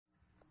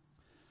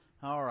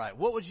All right.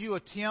 What would you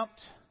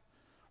attempt?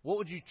 What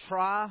would you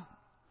try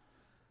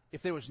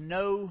if there was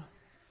no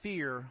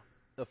fear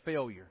of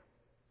failure?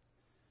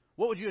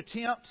 What would you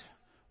attempt?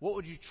 What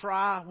would you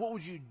try? What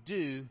would you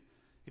do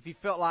if you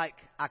felt like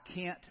I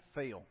can't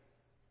fail?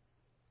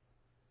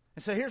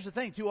 And so here's the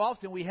thing. Too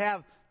often we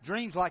have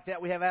dreams like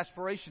that. We have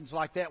aspirations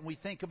like that. And we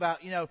think about,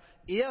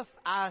 if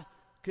I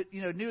could,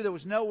 knew there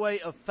was no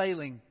way of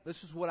failing, this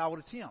is what I would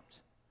attempt.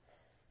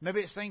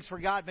 Maybe it's things for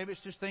God. Maybe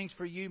it's just things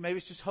for you. Maybe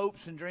it's just hopes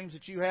and dreams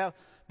that you have.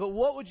 But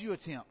what would you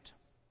attempt?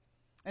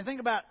 And think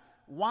about,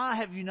 why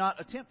have you not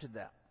attempted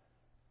that?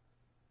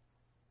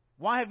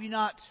 Why have you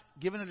not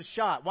given it a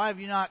shot? Why have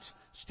you not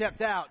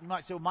stepped out? You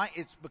might say, well,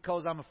 it's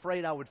because I'm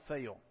afraid I would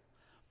fail.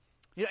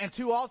 And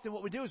too often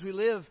what we do is we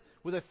live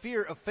with a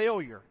fear of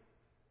failure.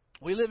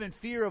 We live in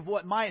fear of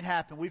what might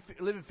happen. We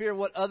live in fear of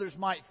what others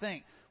might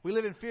think. We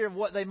live in fear of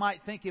what they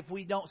might think if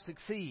we don't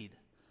succeed.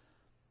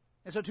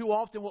 And so too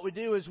often what we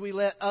do is we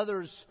let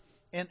others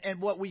and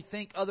what we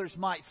think others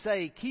might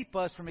say keep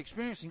us from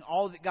experiencing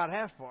all that God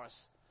has for us.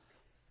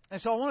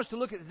 And so I want us to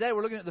look at today,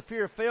 we're looking at the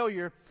fear of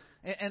failure.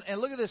 And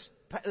look at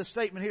this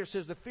statement here. It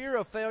says, the fear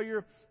of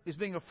failure is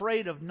being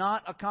afraid of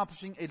not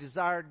accomplishing a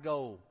desired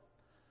goal.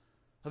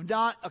 Of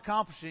not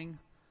accomplishing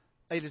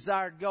a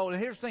desired goal.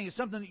 And here's the thing, it's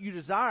something that you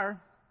desire.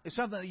 It's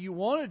something that you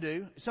want to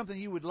do. It's something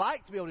you would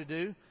like to be able to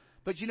do.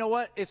 But you know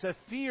what? It's a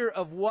fear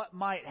of what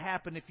might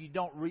happen if you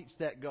don't reach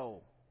that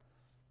goal.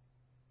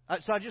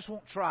 So I just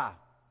won't try.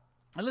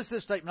 And listen to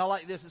this statement. I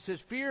like this. It says,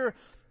 fear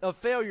of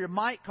failure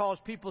might cause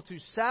people to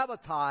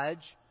sabotage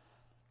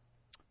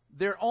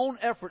their own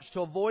efforts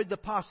to avoid the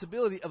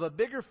possibility of a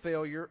bigger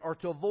failure or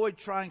to avoid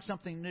trying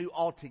something new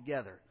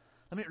altogether.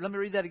 Let me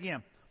read that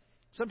again.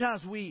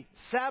 Sometimes we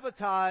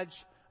sabotage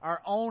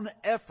our own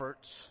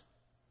efforts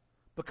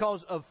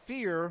because of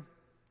fear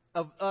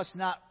of us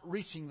not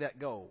reaching that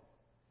goal.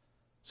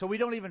 So we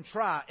don't even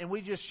try, and we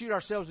just shoot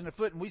ourselves in the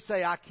foot, and we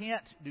say, I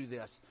can't do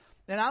this.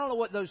 And I don't know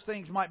what those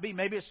things might be.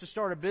 Maybe it's to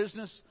start a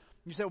business.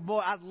 You say, well, boy,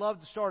 I'd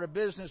love to start a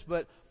business,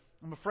 but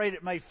I'm afraid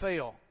it may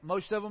fail.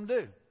 Most of them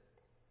do.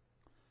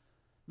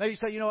 Maybe you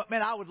say,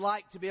 I would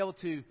like to be able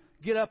to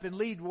get up and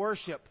lead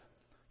worship,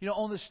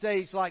 on the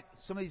stage like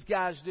some of these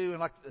guys do, and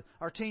like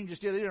our team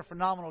just did. They did a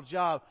phenomenal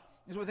job.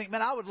 And so we think,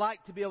 I would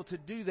like to be able to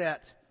do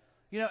that.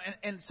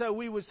 And so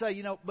we would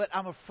say, but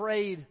I'm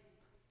afraid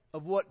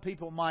of what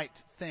people might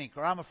think,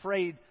 or I'm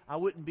afraid I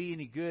wouldn't be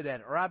any good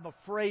at it, or I'm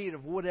afraid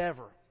of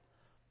whatever.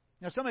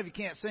 Some of you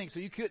can't sing, so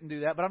you couldn't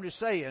do that, but I'm just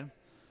saying,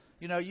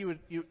 you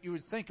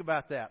would think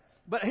about that.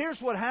 But here's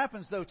what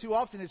happens, though, too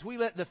often is we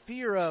let the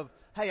fear of,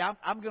 hey,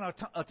 I'm going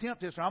to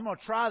attempt this, or I'm going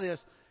to try this,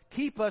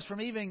 keep us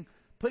from even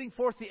putting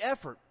forth the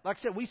effort. Like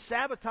I said, we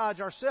sabotage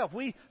ourselves.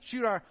 We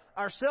shoot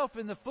ourselves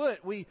in the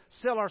foot. We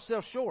sell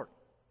ourselves short.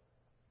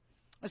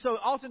 And so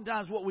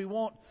oftentimes what we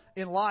want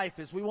in life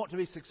is we want to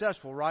be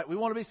successful, right? We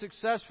want to be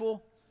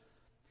successful.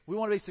 We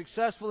want to be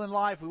successful in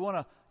life. We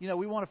want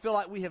to feel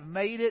like we have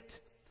made it,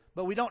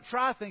 but we don't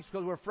try things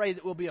because we're afraid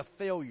that we'll be a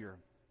failure.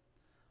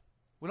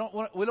 We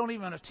don't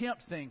even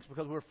attempt things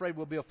because we're afraid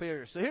we'll be a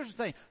failure. So here's the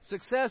thing.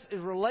 Success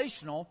is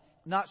relational,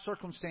 not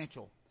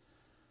circumstantial.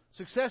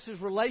 Success is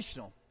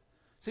relational.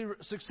 See,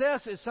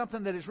 success is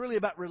something that is really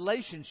about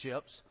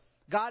relationships.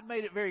 God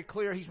made it very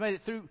clear. He's made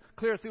it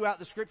clear throughout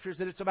the Scriptures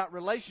that it's about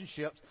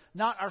relationships,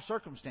 not our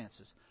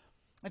circumstances.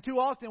 And too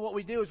often what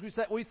we do is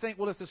we think,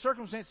 well, if the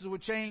circumstances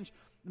would change,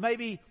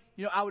 maybe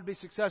I would be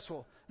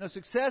successful. No,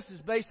 success is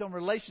based on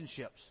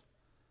relationships.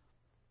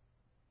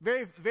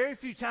 Very, very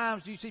few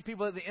times do you see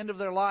people at the end of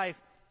their life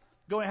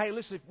going, hey,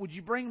 listen, would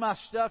you bring my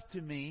stuff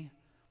to me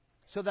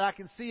so that I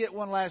can see it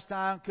one last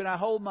time? Could I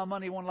hold my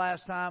money one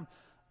last time?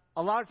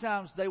 A lot of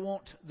times they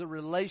want the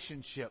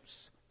relationships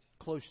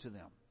close to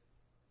them.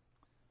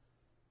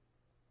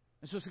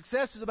 And so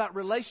success is about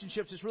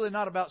relationships. It's really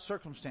not about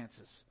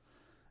circumstances.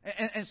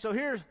 And so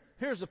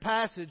here's a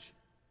passage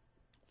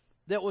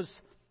that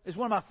is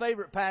one of my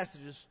favorite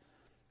passages.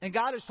 And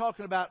God is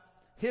talking about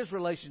His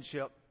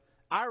relationship,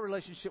 our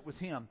relationship with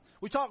Him.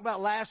 We talked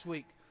about last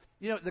week,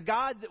 the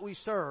God that we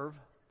serve,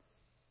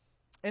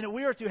 and that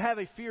we are to have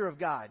a fear of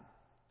God.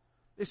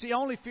 It's the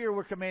only fear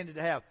we're commanded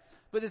to have.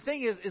 But the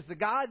thing is the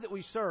God that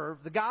we serve,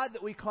 the God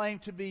that we claim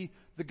to be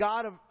the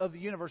God of the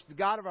universe, the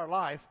God of our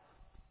life,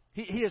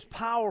 He is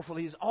powerful.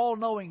 He's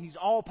all-knowing. He's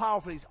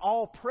all-powerful. He's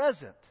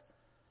all-present.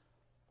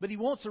 But He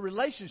wants a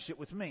relationship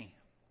with me.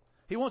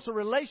 He wants a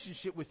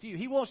relationship with you.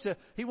 He wants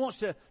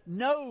to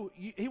know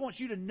you. He wants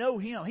you to know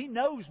Him. He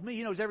knows me.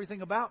 He knows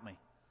everything about me.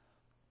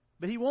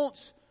 But He wants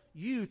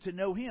you to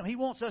know Him. He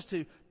wants us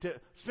to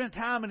spend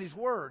time in His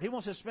Word. He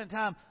wants us to spend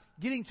time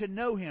getting to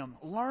know Him,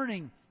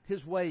 learning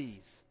His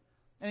ways.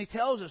 And He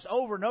tells us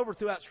over and over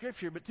throughout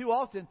Scripture, but too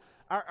often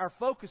our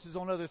focus is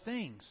on other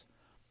things.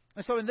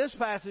 And so in this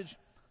passage,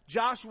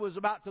 Joshua is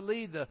about to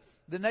lead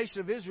the nation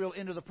of Israel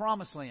into the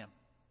Promised Land.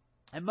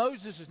 And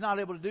Moses is not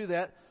able to do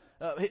that.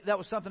 That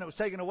was something that was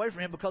taken away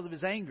from him because of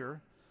his anger.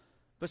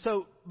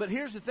 But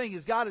here's the thing,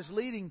 is God is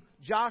leading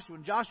Joshua,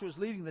 and Joshua is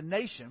leading the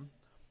nation.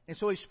 And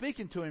so He's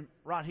speaking to him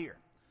right here.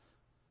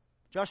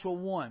 Joshua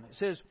 1, it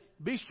says,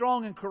 be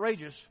strong and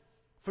courageous,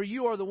 For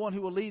you are the one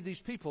who will lead these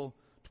people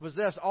to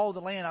possess all the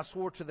land I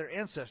swore to their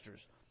ancestors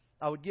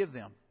I would give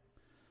them.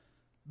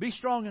 Be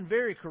strong and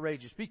very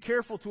courageous. Be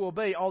careful to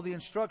obey all the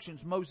instructions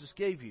Moses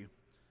gave you.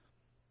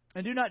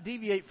 And do not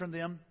deviate from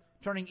them,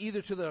 turning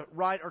either to the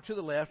right or to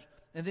the left,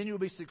 and then you will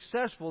be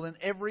successful in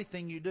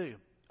everything you do.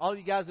 All of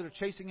you guys that are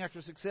chasing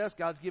after success,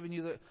 God's giving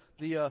you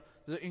the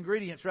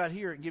ingredients right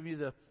here and giving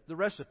you the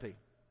recipe.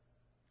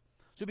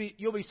 So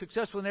you'll be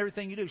successful in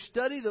everything you do.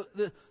 Study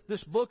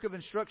this book of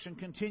instruction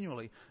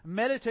continually.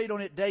 Meditate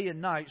on it day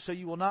and night, so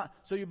you'll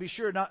be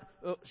sure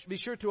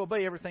to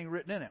obey everything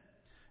written in it.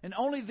 And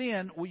only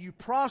then will you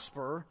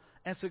prosper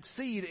and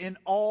succeed in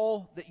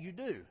all that you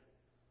do.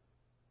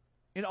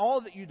 In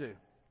all that you do.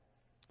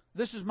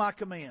 This is my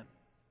command.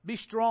 Be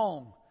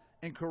strong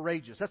and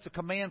courageous. That's a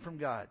command from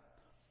God.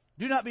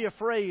 Do not be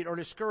afraid or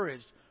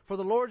discouraged, for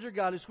the Lord your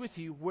God is with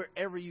you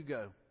wherever you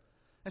go.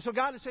 And so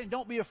God is saying,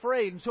 don't be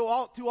afraid. And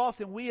so too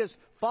often we as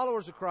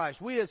followers of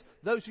Christ, we as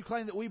those who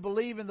claim that we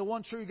believe in the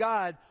one true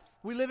God,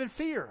 we live in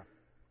fear.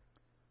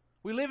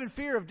 We live in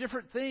fear of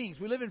different things.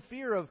 We live in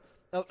fear of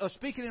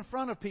speaking in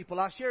front of people.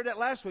 I shared that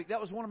last week. That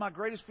was one of my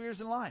greatest fears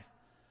in life.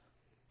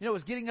 It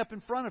was getting up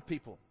in front of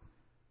people.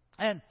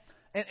 And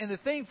the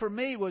thing for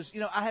me was,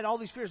 I had all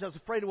these fears. I was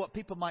afraid of what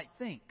people might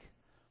think.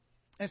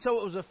 And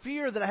so it was a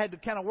fear that I had to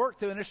kind of work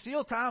through. And there's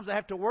still times I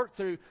have to work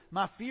through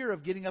my fear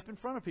of getting up in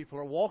front of people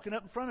or walking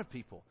up in front of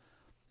people.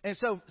 And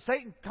so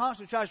Satan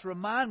constantly tries to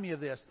remind me of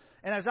this.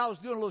 And as I was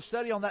doing a little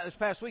study on that this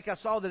past week, I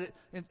saw that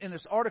in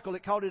this article,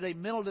 it called it a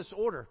mental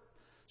disorder.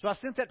 So I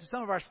sent that to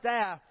some of our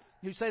staff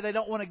who say they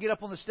don't want to get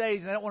up on the stage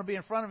and they don't want to be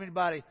in front of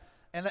anybody.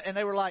 And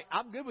they were like,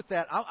 I'm good with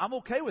that. I'm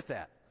okay with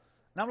that.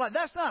 And I'm like,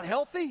 that's not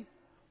healthy.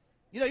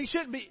 You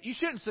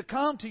shouldn't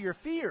succumb to your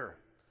fear.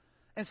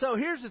 And so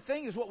here's the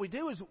thing is what we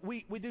do is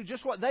we do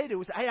just what they do.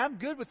 We say, hey, I'm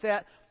good with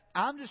that.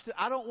 I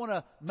don't want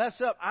to mess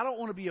up. I don't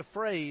want to be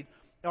afraid,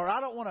 or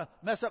I don't want to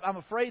mess up. I'm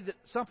afraid that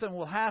something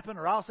will happen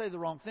or I'll say the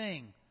wrong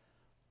thing.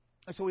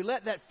 And so we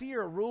let that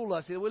fear rule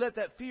us. We let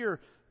that fear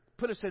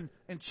put us in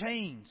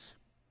chains.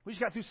 We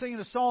just got through singing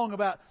a song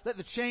about let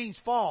the chains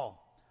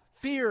fall.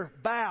 Fear,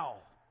 bow.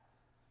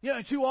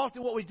 And too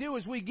often what we do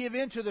is we give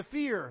in to the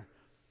fear.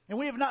 And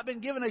we have not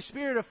been given a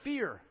spirit of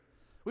fear.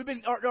 We've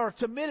been, or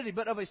timidity,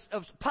 but of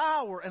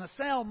power and a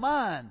sound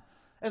mind.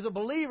 As a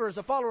believer, as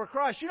a follower of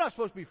Christ, you're not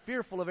supposed to be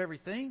fearful of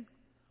everything.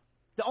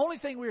 The only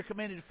thing we are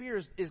commanded to fear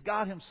is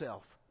God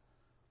Himself.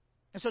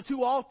 And so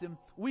too often,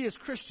 we as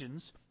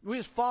Christians, we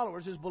as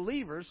followers, as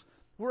believers,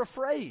 we're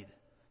afraid.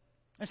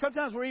 And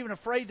sometimes we're even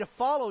afraid to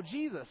follow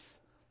Jesus.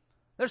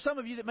 There's some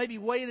of you that may be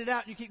weighing it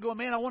out and you keep going,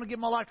 man, I want to give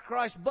my life to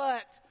Christ,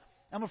 but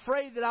I'm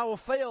afraid that I will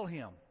fail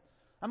Him.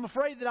 I'm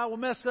afraid that I will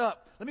mess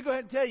up. Let me go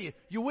ahead and tell you,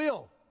 you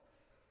will.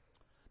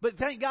 But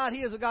thank God He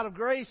is a God of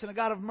grace and a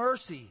God of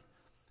mercy.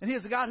 And He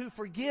is a God who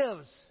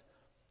forgives.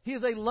 He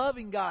is a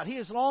loving God. He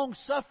is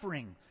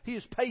long-suffering. He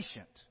is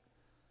patient.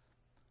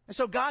 And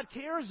so God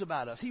cares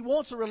about us. He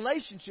wants a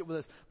relationship with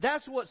us.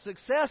 That's what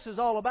success is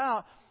all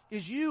about,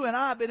 is you and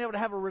I being able to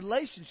have a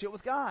relationship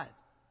with God.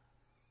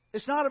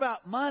 It's not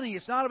about money.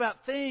 It's not about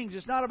things.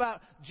 It's not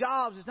about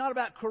jobs. It's not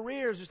about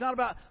careers. It's not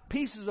about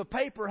pieces of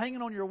paper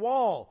hanging on your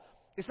wall.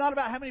 It's not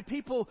about how many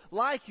people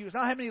like you. It's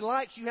not how many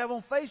likes you have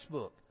on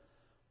Facebook.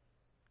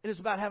 It is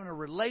about having a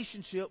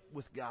relationship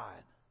with God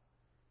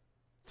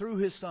through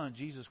His Son,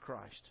 Jesus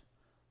Christ.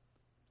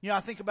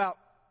 I think about,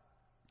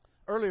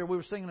 earlier we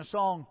were singing a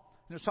song,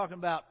 and it was talking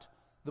about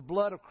the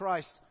blood of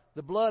Christ,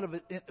 the blood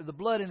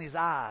in His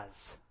eyes.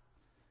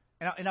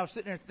 And I was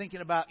sitting there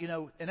thinking about,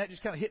 and that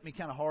just kind of hit me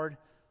kind of hard.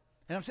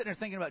 And I'm sitting there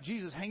thinking about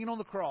Jesus hanging on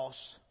the cross,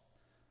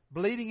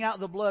 bleeding out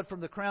the blood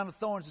from the crown of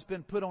thorns that's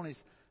been put on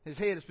his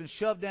head. It's been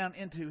shoved down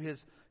into his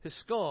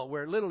skull,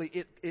 where literally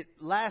it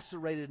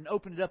lacerated and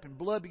opened it up, and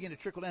blood began to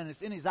trickle down. And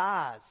it's in his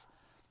eyes.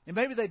 And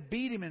maybe they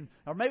beat him,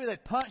 or maybe they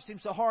punched him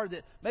so hard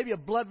that maybe a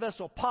blood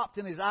vessel popped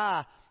in his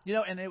eye,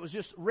 and it was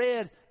just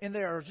red in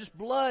there, or just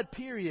blood,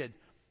 period.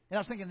 And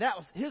I was thinking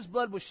His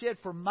blood was shed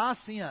for my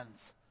sins,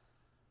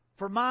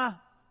 for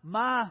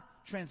my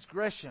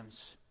transgressions,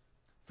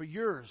 for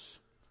yours,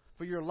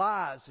 for your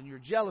lies and your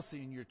jealousy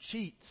and your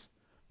cheats,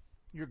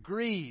 your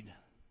greed,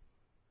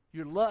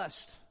 your lust.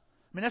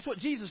 I mean, that's what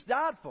Jesus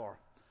died for.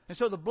 And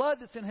so the blood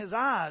that's in His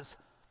eyes,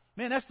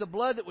 man, that's the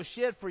blood that was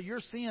shed for your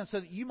sins so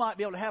that you might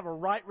be able to have a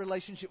right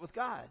relationship with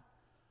God.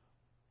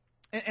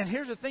 And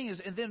here's the thing is,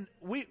 and then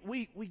we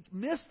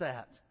miss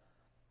that.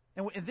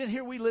 And then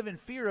here we live in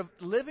fear of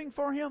living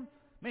for Him.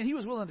 Man, He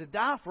was willing to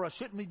die for us.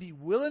 Shouldn't we be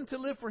willing to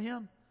live for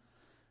Him?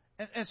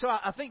 And so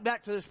I think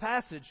back to this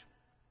passage,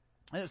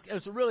 and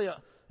it's really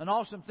an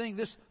awesome thing.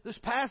 This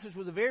passage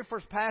was the very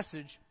first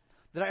passage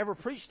that I ever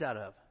preached out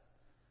of.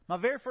 My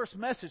very first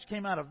message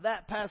came out of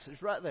that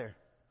passage right there.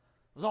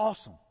 It was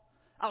awesome.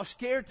 I was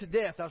scared to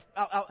death.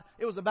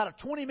 It was about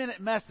a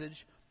 20-minute message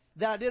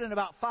that I did in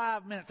about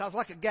 5 minutes. I was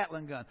like a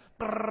Gatling gun.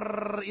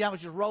 I was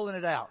just rolling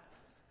it out.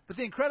 But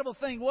the incredible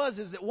thing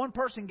is that one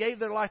person gave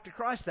their life to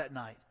Christ that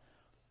night.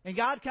 And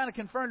God kind of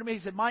confirmed to me. He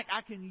said, Mike,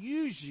 I can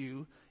use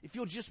you if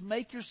you'll just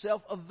make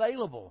yourself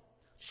available.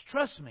 Just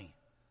trust me.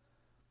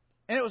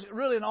 And it was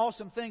really an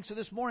awesome thing. So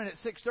this morning at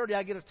 6:30,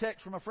 I get a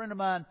text from a friend of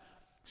mine,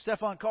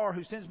 Stefan Carr,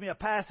 who sends me a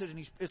passage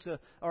and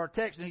or a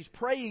text, and he's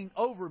praying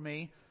over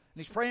me,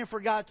 and he's praying for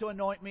God to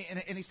anoint me,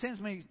 and he sends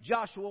me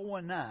Joshua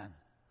 1:9. I'm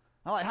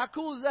like, how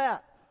cool is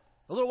that?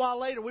 A little while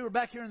later, we were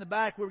back here in the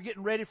back. We were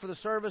getting ready for the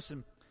service,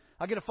 and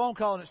I get a phone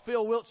call, and it's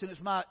Phil Wilson. It's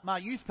my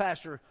youth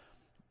pastor.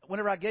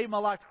 Whenever I gave my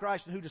life to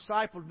Christ and who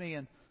discipled me,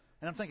 and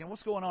I'm thinking,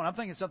 what's going on? I'm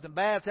thinking something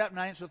bad's happening.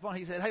 I answer the phone.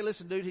 He said, hey,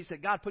 listen, dude. He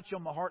said, God put you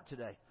on my heart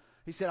today.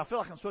 He said, I feel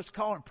like I'm supposed to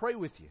call and pray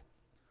with you.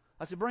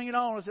 I said, bring it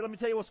on. I said, let me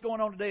tell you what's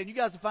going on today. And you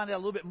guys will find out a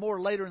little bit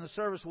more later in the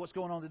service of what's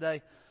going on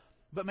today.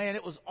 But, man,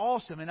 it was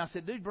awesome. And I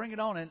said, dude, bring it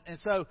on. And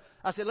so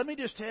I said, let me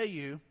just tell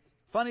you,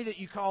 funny that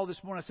you called this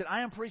morning. I said,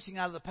 I am preaching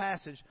out of the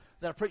passage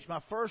that I preached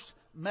my first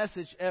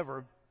message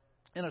ever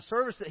in a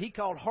service that he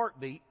called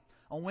Heartbeat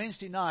on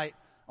Wednesday night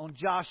on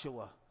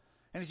Joshua.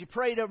 And as he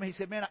prayed over me, he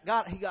said, man,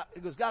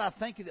 he goes, God, I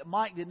thank you that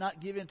Mike did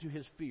not give in to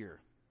his fear.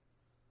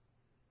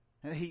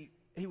 And he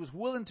was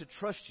willing to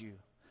trust you.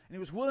 And he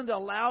was willing to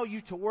allow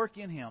you to work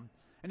in him.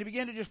 And he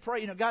began to just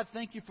pray, God,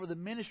 thank you for the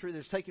ministry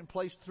that's taking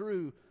place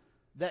through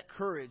that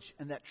courage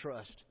and that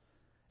trust.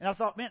 And I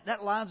thought, man,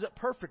 that lines up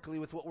perfectly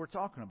with what we're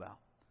talking about.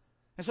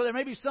 And so there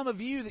may be some of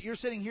you that you're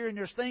sitting here and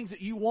there's things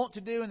that you want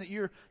to do and that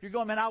you're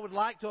going, man, I would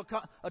like to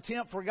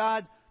attempt for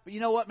God. But you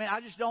know what, man, I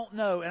just don't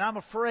know. And I'm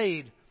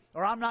afraid,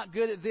 or I'm not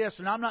good at this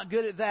and I'm not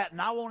good at that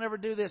and I won't ever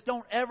do this.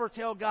 Don't ever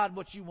tell God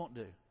what you won't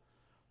do,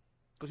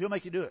 because He'll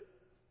make you do it.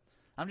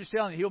 I'm just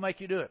telling you, He'll make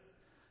you do it.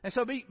 And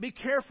so be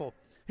careful.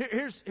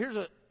 Here's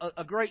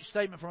a great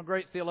statement from a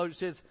great theologian. It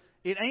says,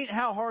 it ain't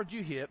how hard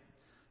you hit.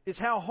 It's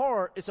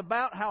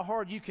about how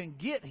hard you can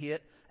get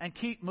hit and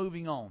keep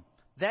moving on.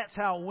 That's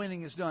how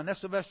winning is done. That's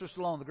Sylvester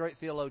Stallone, the great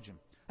theologian.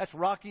 That's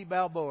Rocky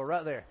Balboa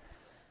right there.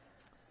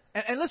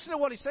 And listen to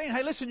what he's saying.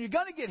 Hey, listen, you're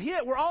going to get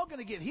hit. We're all going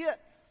to get hit.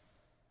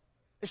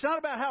 It's not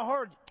about how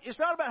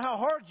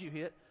hard you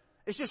hit.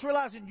 It's just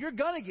realizing you're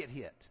going to get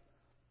hit.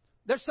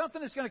 There's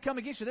something that's going to come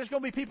against you. There's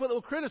going to be people that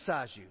will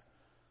criticize you.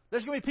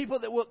 There's going to be people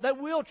that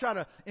will try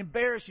to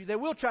embarrass you. They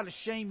will try to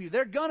shame you.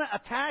 They're going to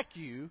attack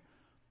you.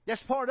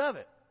 That's part of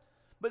it.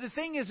 But the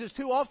thing is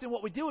too often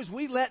what we do is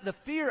we let the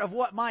fear of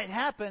what might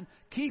happen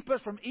keep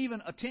us from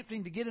even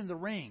attempting to get in the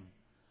ring.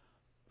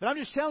 But I'm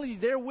just telling you,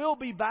 there will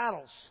be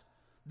battles.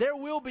 There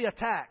will be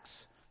attacks.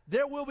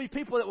 There will be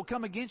people that will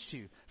come against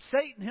you.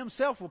 Satan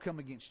himself will come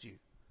against you.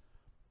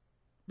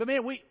 But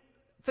man, we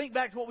think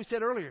back to what we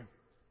said earlier.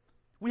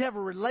 We have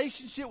a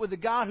relationship with the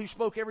God who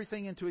spoke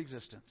everything into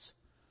existence,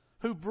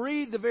 who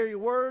breathed the very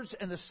words,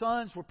 and the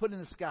suns were put in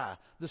the sky,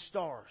 the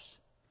stars.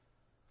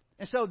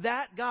 And so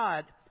that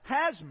God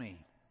has me.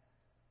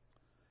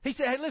 He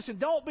said, hey, listen,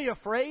 don't be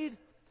afraid.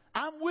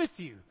 I'm with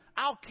you.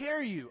 I'll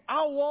carry you.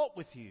 I'll walk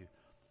with you.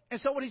 And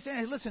so what he's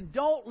saying is, listen,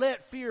 don't let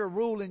fear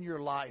rule in your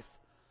life.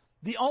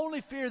 The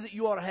only fear that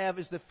you ought to have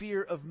is the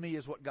fear of me,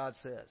 is what God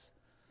says.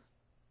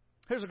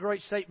 Here's a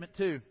great statement,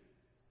 too.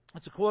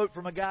 It's a quote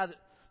from a guy that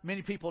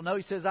many people know.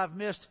 He says, I've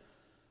missed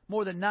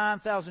more than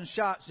 9,000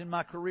 shots in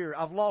my career.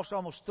 I've lost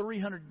almost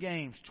 300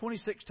 games.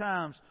 26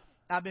 times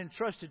I've been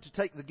trusted to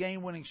take the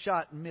game-winning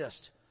shot and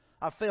missed.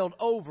 I've failed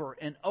over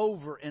and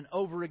over and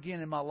over again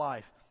in my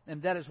life.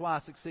 And that is why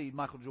I succeed,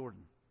 Michael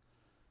Jordan.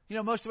 You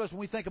know, most of us, when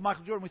we think of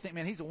Michael Jordan, we think,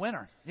 man, he's a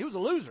winner. He was a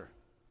loser.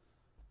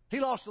 He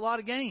lost a lot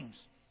of games.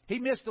 He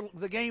missed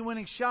the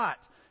game-winning shot.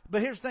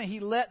 But here's the thing. He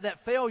let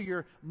that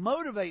failure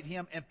motivate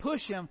him and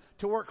push him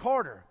to work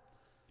harder,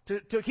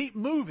 to keep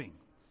moving.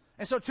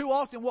 And so too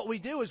often what we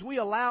do is we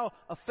allow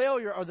a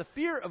failure or the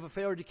fear of a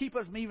failure to keep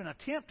us from even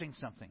attempting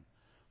something.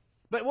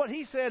 But what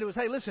he said was,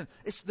 hey, listen,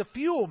 it's the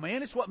fuel,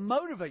 man. It's what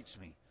motivates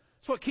me.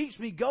 It's what keeps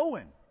me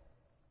going.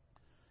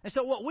 And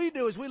so what we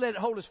do is we let it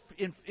hold us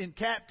in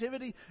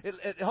captivity.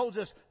 It holds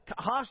us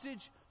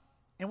hostage.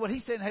 And what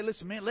he's saying, hey,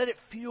 listen, man, let it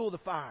fuel the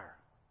fire.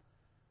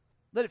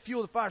 Let it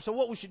fuel the fire. So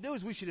what we should do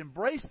is we should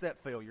embrace that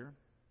failure,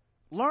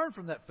 learn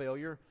from that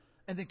failure,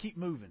 and then keep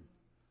moving.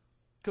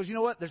 Because you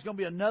know what? There's going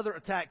to be another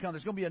attack coming.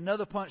 There's going to be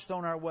another punch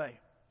thrown our way.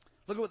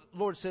 Look at what the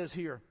Lord says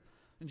here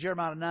in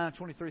Jeremiah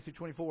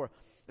 9:23-24.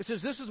 It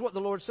says, this is what the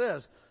Lord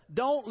says.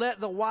 Don't let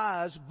the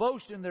wise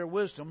boast in their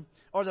wisdom,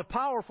 or the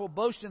powerful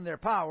boast in their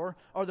power,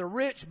 or the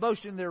rich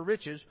boast in their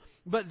riches.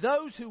 But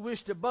those who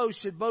wish to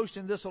boast should boast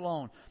in this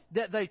alone,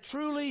 that they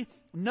truly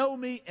know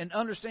me and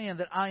understand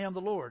that I am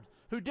the Lord,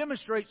 who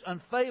demonstrates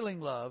unfailing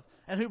love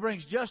and who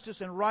brings justice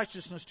and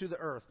righteousness to the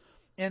earth,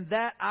 and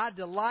that I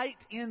delight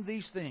in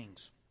these things.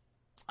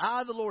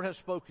 I, the Lord, have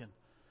spoken.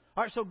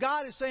 All right, so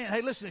God is saying,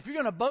 hey, listen, if you're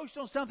going to boast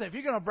on something, if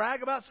you're going to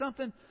brag about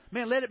something,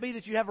 man, let it be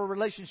that you have a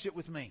relationship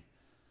with me.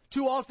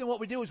 Too often what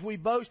we do is we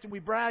boast and we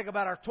brag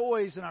about our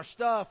toys and our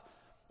stuff,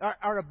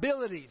 our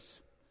abilities.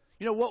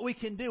 You know, what we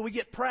can do. We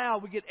get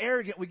proud, we get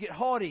arrogant, we get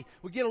haughty,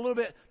 we get a little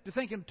bit to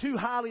thinking too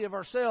highly of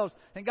ourselves.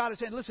 And God is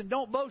saying, listen,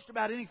 don't boast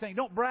about anything,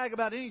 don't brag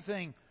about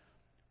anything,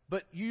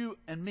 but you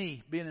and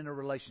me being in a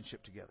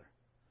relationship together.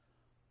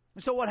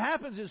 And so what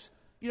happens is,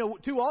 you know,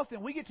 too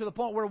often we get to the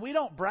point where we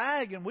don't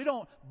brag and we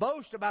don't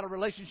boast about a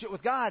relationship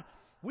with God.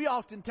 We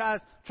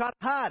oftentimes try to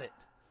hide it.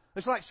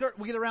 It's like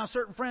we get around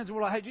certain friends and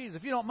we're like, hey, Jesus,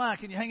 if you don't mind,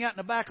 can you hang out in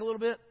the back a little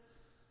bit?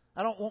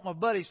 I don't want my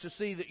buddies to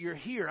see that you're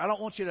here. I don't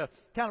want you to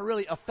kind of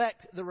really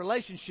affect the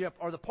relationship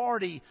or the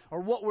party or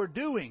what we're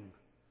doing.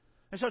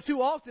 And so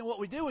too often what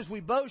we do is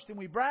we boast and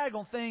we brag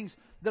on things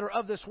that are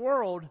of this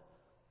world.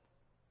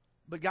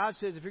 But God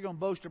says if you're going to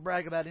boast or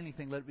brag about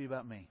anything, let it be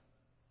about me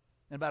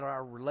and about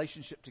our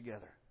relationship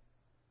together.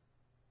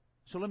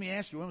 So let me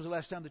ask you, when was the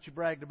last time that you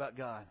bragged about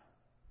God?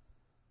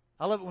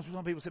 I love it when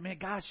some people say, man,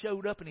 God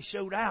showed up and He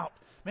showed out.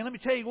 Man, let me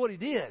tell you what He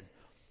did.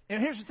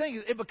 And here's the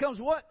thing. It becomes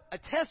what? A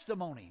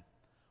testimony.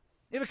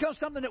 It becomes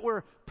something that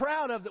we're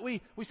proud of, that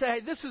we say,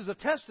 hey, this is a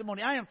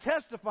testimony. I am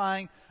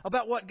testifying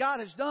about what God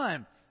has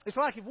done. It's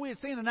like if we had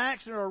seen an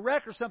accident or a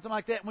wreck or something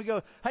like that, and we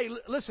go, hey,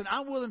 listen,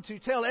 I'm willing to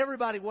tell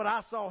everybody what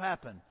I saw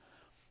happen.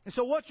 And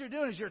so what you're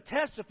doing is you're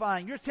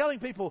testifying. You're telling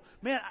people,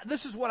 man,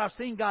 this is what I've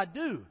seen God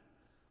do.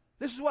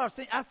 This is what I've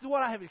seen. That's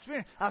what I have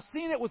experienced. I've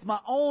seen it with my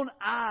own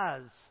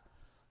eyes.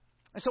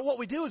 And so what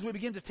we do is we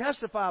begin to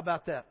testify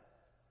about that.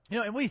 You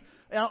know, and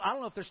I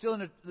don't know if they're still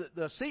in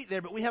the seat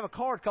there, but we have a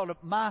card called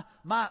My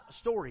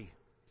Story.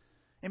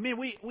 And man,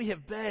 we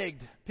have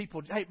begged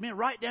people, hey, man,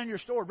 write down your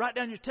story, write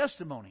down your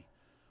testimony.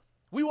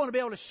 We want to be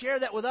able to share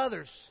that with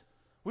others.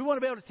 We want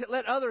to be able to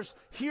let others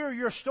hear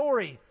your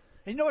story.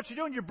 And you know what you're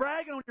doing? You're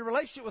bragging on your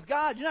relationship with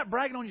God. You're not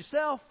bragging on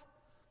yourself.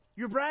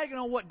 You're bragging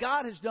on what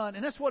God has done.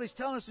 And that's what He's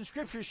telling us in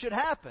Scripture should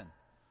happen.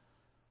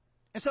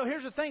 And so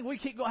here's the thing. We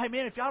keep going, hey,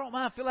 man, if y'all don't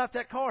mind, fill out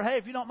that card. Hey,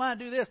 if you don't mind,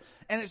 do this.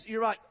 And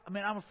you're right. I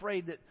mean, I'm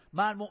afraid that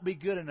mine won't be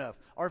good enough.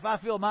 Or if I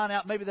fill mine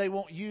out, maybe they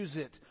won't use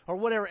it. Or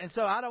whatever. And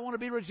so I don't want to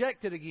be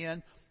rejected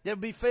again. That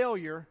would be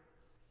failure.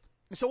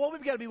 And so what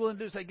we've got to be willing to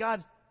do is say,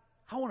 God,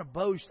 I want to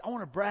boast. I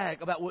want to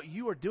brag about what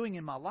you are doing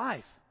in my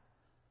life.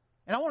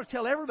 And I want to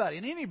tell everybody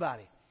and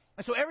anybody.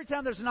 And so every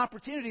time there's an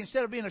opportunity,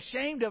 instead of being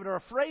ashamed of it or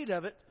afraid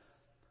of it,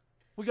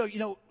 we go, you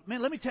know,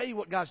 man, let me tell you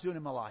what God's doing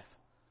in my life.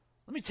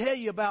 Let me tell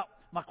you about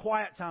my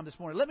quiet time this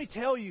morning. Let me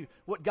tell you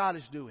what God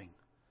is doing.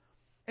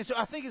 And so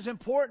I think it's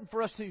important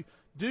for us to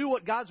do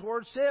what God's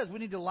Word says. We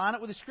need to line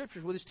up with the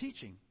Scriptures, with His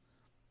teaching.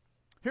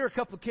 Here are a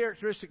couple of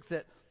characteristics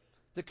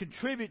that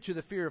contribute to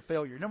the fear of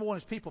failure. Number one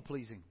is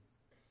people-pleasing.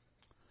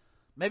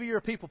 Maybe you're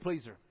a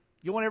people-pleaser.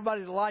 You want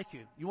everybody to like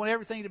you. You want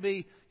everything to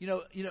be, you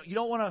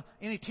don't want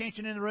any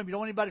tension in the room. You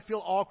don't want anybody to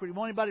feel awkward. You don't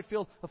want anybody to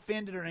feel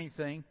offended or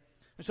anything.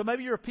 And so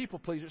maybe you're a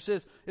people-pleaser. It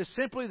says, it's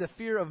simply the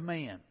fear of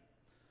man.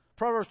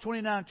 Proverbs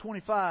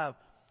 29:25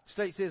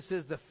 states this,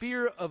 says, the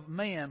fear of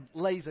man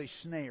lays a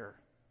snare.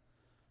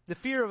 The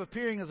fear of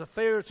appearing as a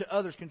failure to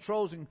others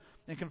controls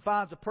and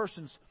confines a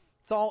person's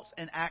thoughts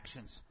and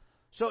actions.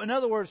 So in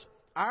other words,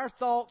 our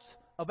thoughts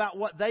about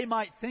what they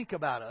might think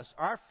about us,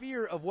 our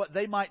fear of what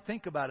they might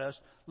think about us,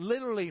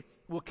 literally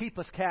will keep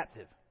us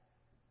captive.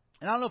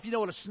 And I don't know if you know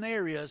what a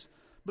snare is,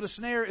 but a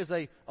snare is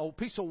a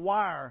piece of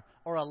wire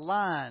or a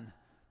line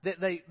that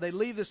they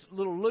leave this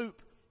little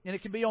loop. And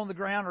it can be on the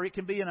ground or it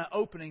can be in an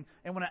opening.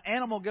 And when an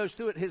animal goes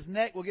through it, his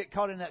neck will get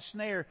caught in that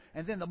snare.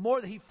 And then the more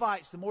that he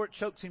fights, the more it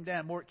chokes him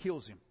down, the more it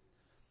kills him.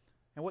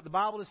 And what the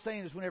Bible is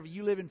saying is whenever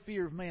you live in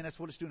fear of man, that's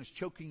what it's doing, it's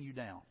choking you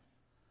down.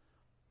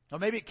 Or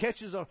maybe it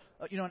catches an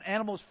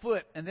animal's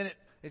foot and then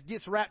it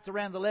gets wrapped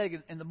around the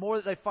leg. And the more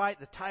that they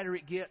fight, the tighter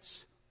it gets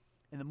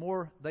and the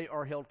more they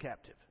are held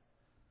captive.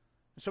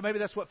 So maybe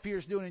that's what fear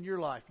is doing in your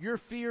life. Your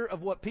fear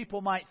of what people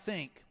might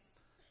think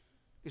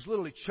is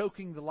literally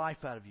choking the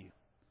life out of you.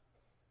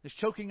 It's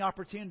choking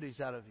opportunities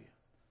out of you.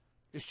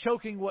 It's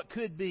choking what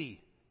could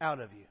be out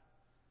of you.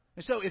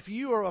 And so if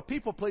you are a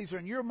people pleaser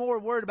and you're more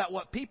worried about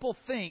what people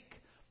think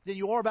than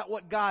you are about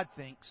what God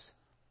thinks,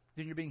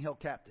 then you're being held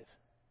captive.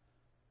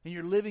 And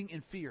you're living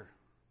in fear.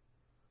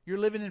 You're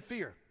living in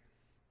fear.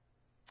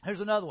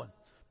 Here's another one.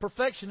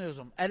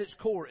 Perfectionism at its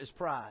core is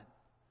pride.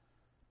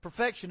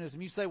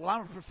 Perfectionism. You say, well,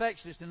 I'm a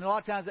perfectionist. And a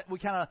lot of times we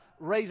kind of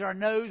raise our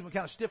nose and we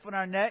kind of stiffen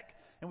our neck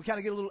and we kind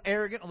of get a little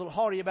arrogant, a little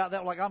haughty about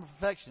that, like I'm a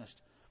perfectionist.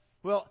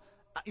 Well,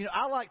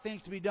 I like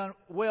things to be done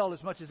well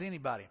as much as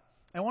anybody.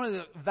 And one of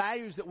the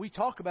values that we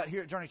talk about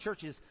here at Journey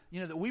Church is,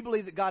 that we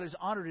believe that God is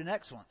honored in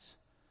excellence.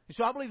 And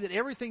so I believe that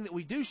everything that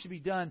we do should be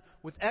done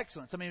with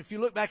excellence. I mean, if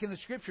you look back in the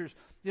Scriptures,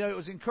 it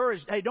was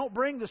encouraged, hey, don't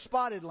bring the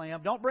spotted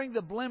lamb, don't bring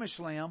the blemished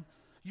lamb.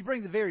 You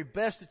bring the very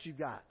best that you've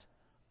got.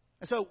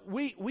 And so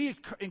we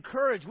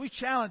encourage, we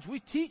challenge, we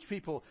teach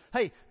people,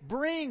 hey,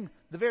 bring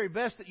the very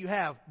best that you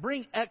have.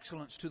 Bring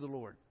excellence to the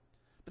Lord.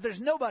 But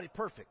there's nobody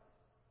perfect.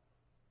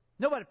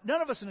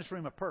 None of us in this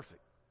room are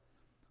perfect.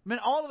 I mean,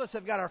 all of us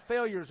have got our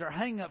failures, our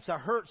hang-ups, our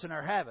hurts, and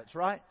our habits,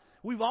 right?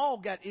 We've all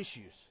got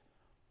issues.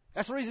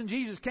 That's the reason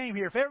Jesus came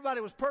here. If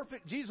everybody was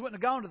perfect, Jesus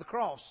wouldn't have gone to the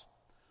cross.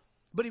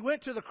 But He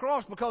went to the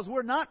cross because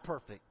we're not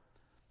perfect.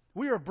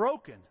 We are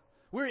broken.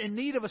 We're in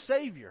need of a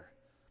Savior.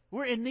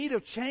 We're in need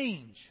of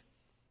change.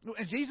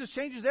 And Jesus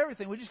changes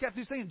everything. We just got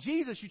through saying,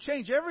 Jesus, you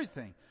change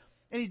everything.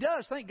 And He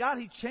does. Thank God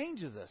He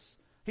changes us.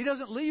 He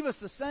doesn't leave us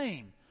the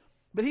same.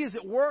 But He is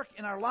at work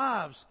in our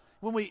lives.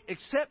 When we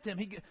accept Him,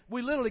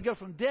 we literally go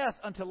from death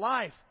unto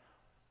life.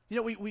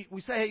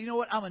 We say, hey, you know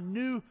what? I'm a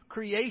new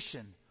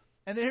creation.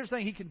 And then here's the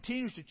thing. He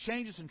continues to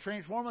change us and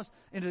transform us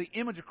into the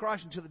image of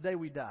Christ until the day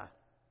we die.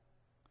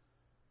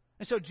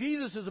 And so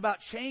Jesus is about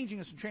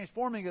changing us and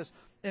transforming us.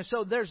 And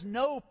so there's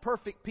no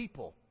perfect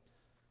people.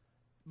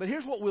 But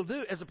here's what we'll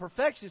do. As a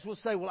perfectionist, we'll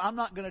say, well, I'm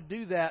not going to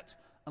do that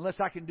unless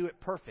I can do it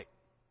perfect.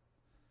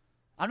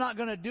 I'm not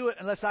going to do it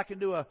unless I can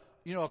do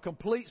a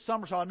complete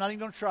somersault. I'm not even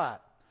going to try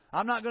it.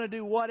 I'm not going to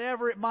do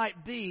whatever it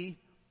might be.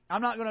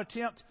 I'm not going to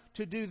attempt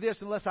to do this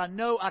unless I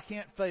know I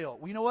can't fail.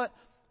 Well, you know what?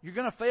 You're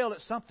going to fail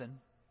at something.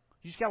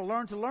 You just got to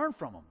learn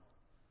from them.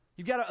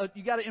 You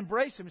got to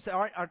embrace them and say,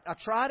 all right, I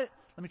tried it.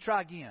 Let me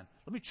try again.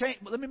 Let me change.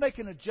 Let me make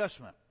an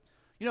adjustment.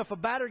 You know, if a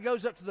batter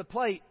goes up to the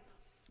plate,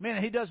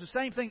 man, he does the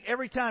same thing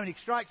every time and he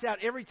strikes out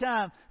every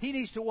time. He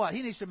needs to what?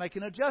 He needs to make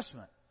an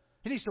adjustment.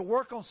 He needs to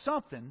work on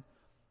something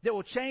that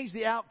will change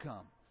the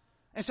outcome.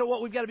 And so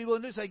what we've got to be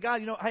willing to do is say,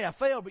 God, hey, I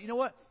failed, but you know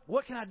what?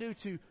 What can I do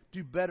to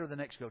do better the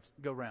next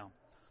go round?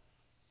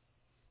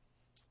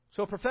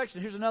 So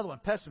perfection, here's another one,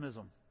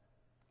 pessimism.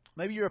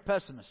 Maybe you're a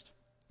pessimist.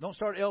 Don't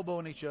start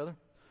elbowing each other.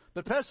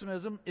 But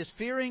pessimism is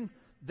fearing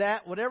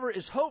that whatever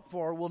is hoped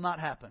for will not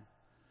happen.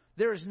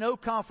 There is no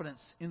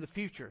confidence in the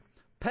future.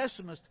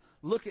 Pessimists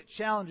look at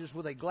challenges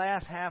with a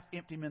glass half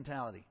empty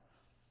mentality.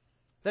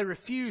 They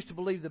refuse to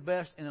believe the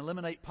best and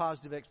eliminate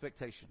positive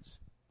expectations.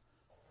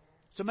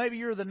 So maybe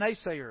you're the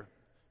naysayer.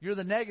 You're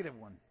the negative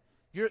one.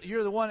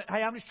 You're the one,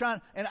 hey, I'm just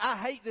trying, and I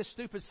hate this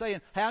stupid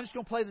saying, hey, I'm just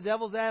going to play the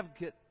devil's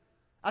advocate.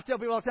 I tell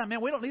people all the time,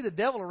 man, we don't need the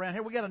devil around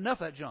here. We got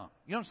enough of that junk.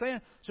 You know what I'm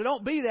saying? So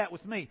don't be that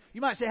with me.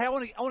 You might say, hey, I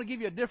want to give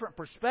you a different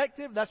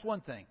perspective. That's one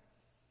thing.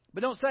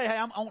 But don't say, hey,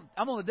 I'm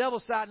on the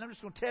devil's side and I'm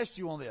just going to test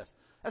you on this.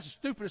 That's the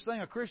stupidest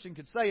thing a Christian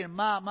could say in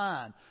my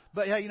mind.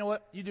 But hey, you know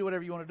what? You do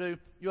whatever you want to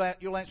do.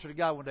 You'll answer to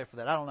God one day for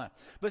that. I don't know.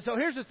 But so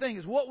here's the thing: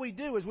 is what we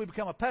do is we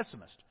become a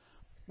pessimist.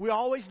 We're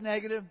always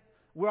negative.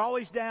 We're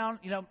always down.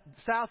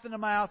 South in the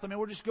mouth. I mean,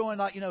 we're just going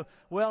like,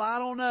 well, I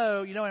don't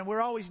know. And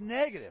we're always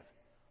negative.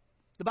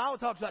 The Bible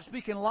talks about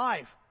speaking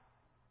life.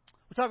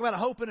 We talk about a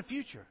hope in the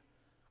future.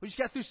 We just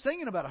got through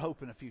singing about a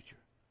hope in the future.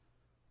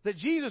 That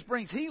Jesus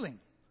brings healing.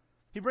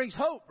 He brings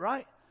hope,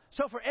 right?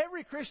 So for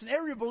every Christian,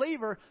 every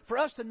believer, for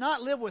us to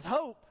not live with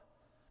hope,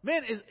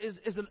 man,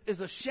 is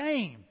a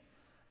shame.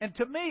 And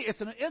to me,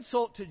 it's an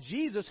insult to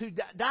Jesus who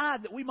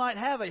died that we might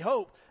have a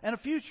hope and a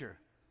future.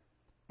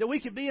 That we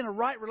could be in a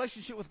right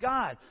relationship with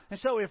God. And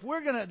so if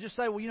we're going to just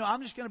say, well,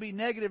 I'm just going to be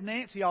negative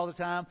Nancy all the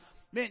time,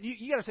 man,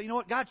 you got to say, you know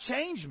what? God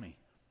changed me.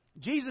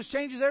 Jesus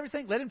changes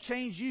everything. Let Him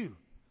change you.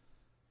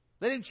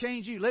 Let Him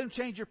change you. Let Him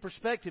change your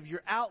perspective,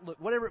 your outlook,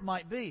 whatever it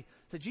might be.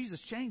 Say,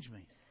 Jesus, change me.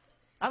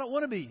 I don't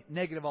want to be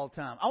negative all the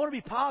time. I want to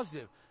be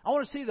positive. I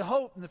want to see the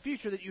hope and the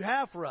future that you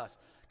have for us.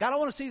 God, I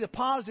want to see the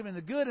positive and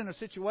the good in a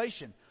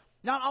situation.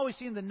 Not always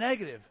seeing the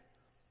negative.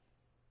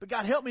 But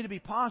God, help me to be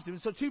positive.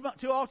 And so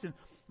too often,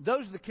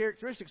 those are the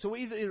characteristics. So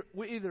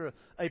we're either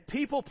a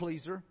people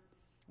pleaser.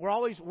 We're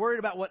always worried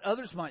about what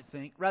others might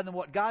think rather than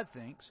what God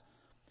thinks.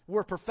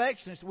 We're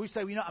perfectionists. We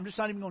say, I'm just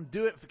not even going to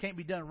do it if it can't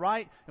be done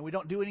right, and we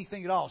don't do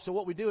anything at all. So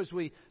what we do is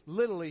we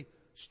literally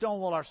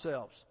stonewall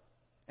ourselves.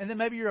 And then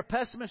maybe you're a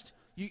pessimist.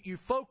 You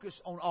focus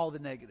on all the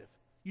negative.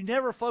 You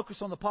never focus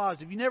on the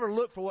positive. You never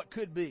look for what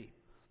could be.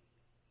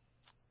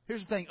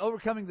 Here's the thing.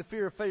 Overcoming the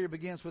fear of failure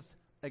begins with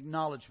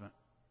acknowledgement.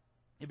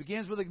 It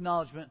begins with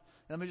acknowledgement.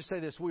 And let me just say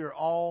this. We are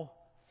all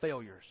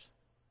failures.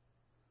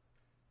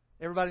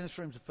 Everybody in this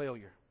room is a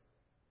failure.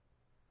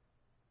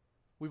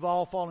 We've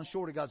all fallen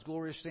short of God's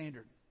glorious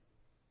standard.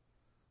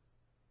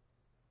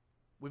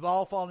 We've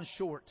all fallen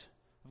short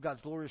of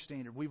God's glorious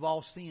standard. We've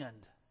all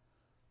sinned.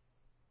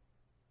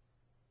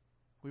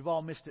 We've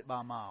all missed it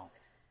by a mile.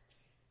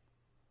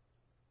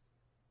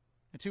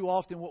 And too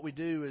often what we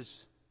do is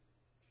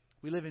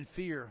we live in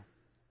fear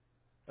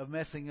of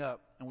messing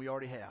up, and we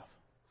already have.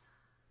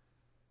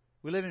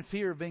 We live in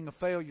fear of being a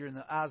failure in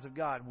the eyes of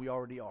God, and we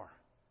already are.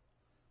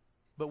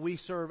 But we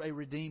serve a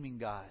redeeming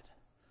God.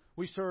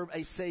 We serve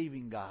a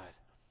saving God.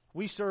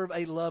 We serve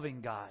a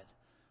loving God.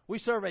 We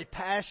serve a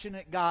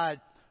passionate God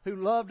who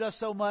loved us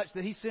so much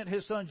that He sent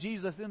His Son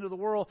Jesus into the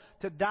world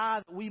to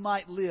die that we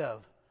might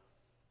live.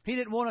 He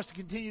didn't want us to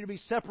continue to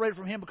be separated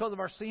from Him because of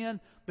our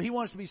sin, but He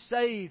wants us to be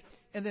saved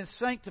and then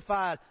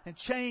sanctified and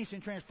changed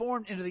and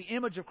transformed into the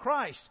image of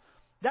Christ.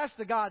 That's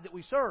the God that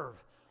we serve.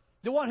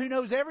 The one who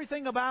knows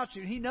everything about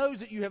you. He knows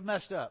that you have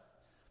messed up.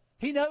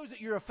 He knows that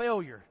you're a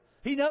failure.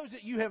 He knows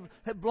that you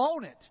have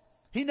blown it.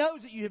 He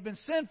knows that you have been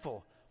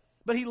sinful.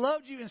 But He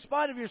loved you in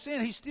spite of your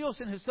sin. He still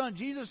sent His Son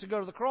Jesus to go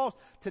to the cross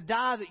to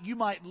die that you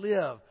might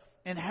live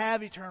and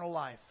have eternal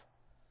life.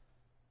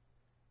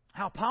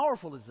 How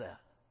powerful is that?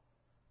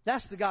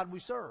 That's the God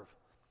we serve.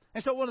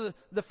 And so one of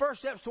the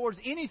first steps towards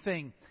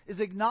anything is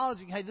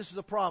acknowledging, hey, this is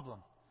a problem.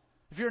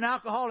 If you're an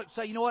alcoholic,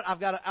 say, you know what, I've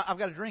got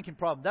a drinking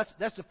problem.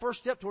 That's the first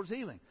step towards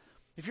healing.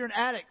 If you're an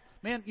addict,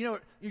 man, you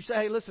say,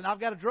 hey, listen, I've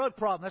got a drug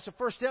problem. That's the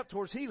first step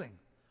towards healing.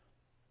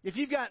 If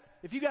you've got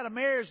a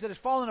marriage that has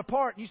fallen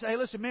apart, and you say, hey,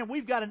 listen, man,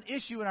 we've got an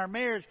issue in our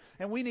marriage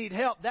and we need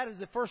help, that is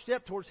the first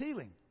step towards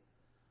healing.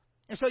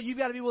 And so you've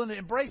got to be willing to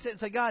embrace it and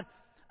say, God,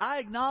 I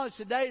acknowledge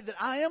today that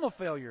I am a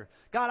failure.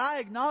 God, I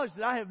acknowledge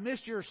that I have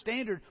missed your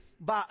standard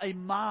by a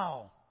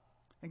mile.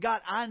 And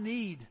God, I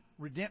need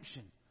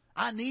redemption.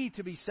 I need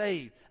to be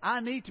saved.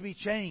 I need to be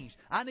changed.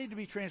 I need to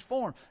be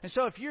transformed. And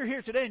so if you're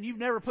here today and you've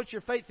never put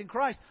your faith in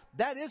Christ,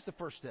 that is the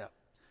first step.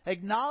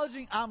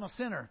 Acknowledging I'm a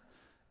sinner.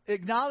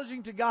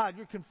 Acknowledging to God,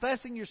 you're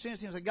confessing your sins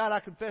and say, God, I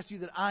confess to you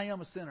that I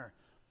am a sinner.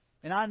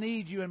 And I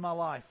need you in my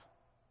life.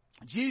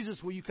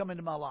 Jesus, will you come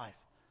into my life?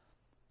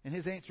 And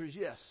his answer is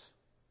yes.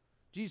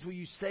 Jesus, will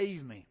you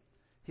save me?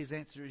 His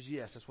answer is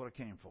yes. That's what I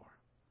came for.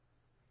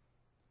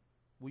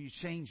 Will you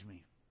change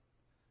me?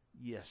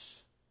 Yes.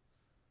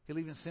 He'll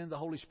even send the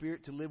Holy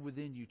Spirit to live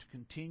within you, to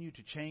continue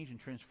to change and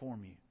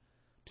transform you,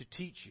 to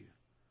teach you,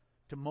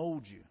 to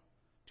mold you,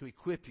 to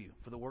equip you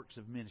for the works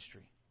of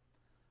ministry.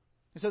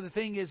 And so the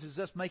thing is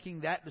us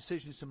making that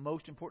decision is the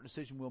most important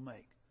decision we'll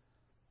make,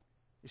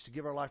 is to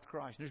give our life to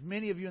Christ. There's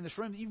many of you in this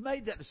room that you've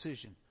made that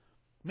decision.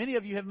 Many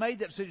of you have made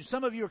that decision.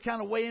 Some of you are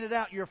kind of weighing it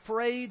out. You're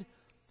afraid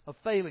of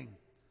failing.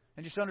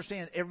 And just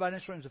understand, everybody in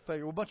this room is a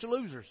failure. We're a bunch of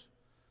losers.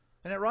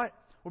 Isn't that right?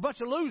 We're a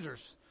bunch of losers.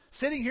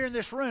 Sitting here in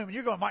this room, and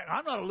you're going, Mike,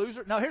 I'm not a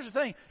loser. Now, here's the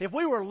thing. If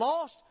we were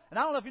lost, and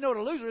I don't know if you know what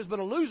a loser is, but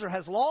a loser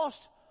has lost.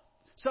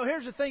 So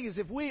here's the thing is,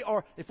 if we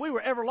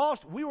were ever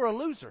lost, we were a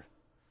loser.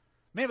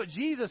 Man, but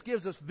Jesus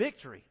gives us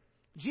victory.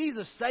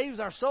 Jesus saves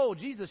our soul.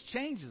 Jesus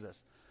changes us.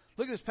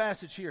 Look at this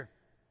passage here.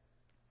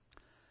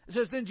 It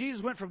says, then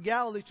Jesus went from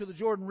Galilee to the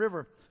Jordan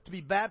River to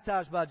be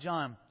baptized by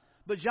John.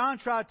 But John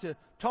tried to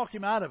talk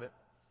him out of it.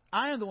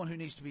 I am the one who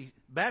needs to be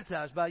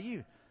baptized by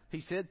you,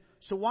 he said.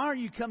 So why are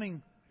you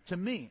coming to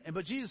me?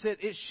 But Jesus said,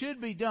 it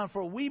should be done,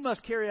 for we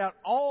must carry out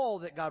all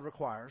that God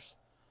requires.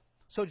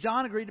 So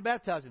John agreed to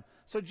baptize him.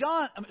 So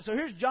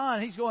here's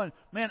John. He's going,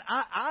 man,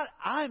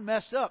 I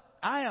messed up.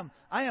 I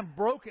am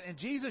broken. And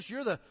Jesus,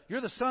 you're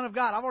the Son of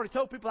God. I've already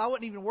told people I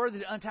wasn't even worthy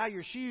to untie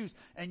your shoes,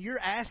 and you're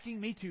asking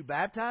me to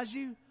baptize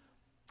you?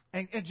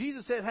 And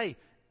Jesus said, hey,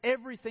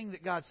 everything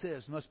that God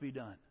says must be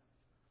done.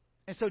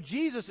 And so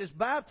Jesus is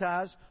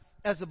baptized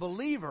as a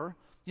believer,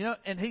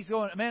 and he's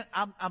going, man,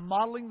 I'm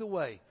modeling the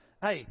way.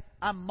 Hey,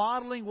 I'm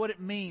modeling what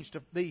it means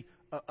to be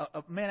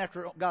a man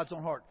after God's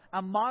own heart.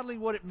 I'm modeling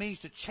what it means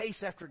to chase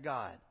after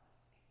God.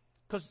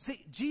 Because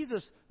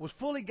Jesus was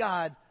fully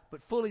God, but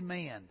fully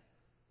man.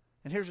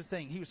 And here's the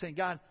thing. He was saying,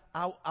 God,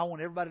 I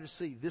want everybody to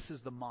see this is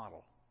the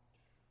model.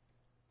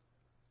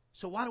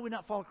 So why do we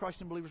not follow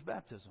Christ in believers'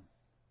 baptism?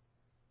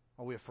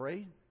 Are we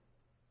afraid?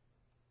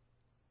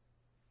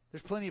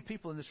 There's plenty of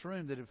people in this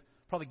room that have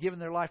probably given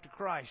their life to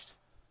Christ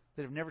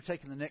that have never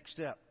taken the next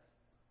step,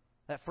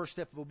 that first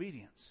step of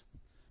obedience.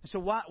 And so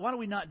why do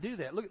we not do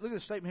that? Look at the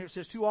statement here. It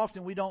says, too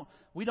often we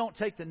don't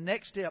take the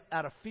next step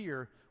out of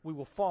fear. We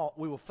will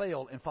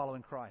fail in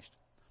following Christ.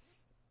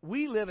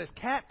 We live as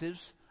captives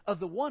of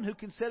the one who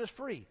can set us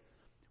free.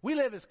 We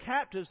live as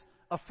captives,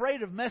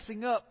 afraid of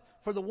messing up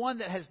for the one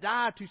that has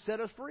died to set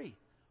us free.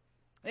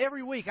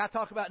 Every week I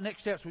talk about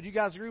next steps. Would you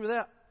guys agree with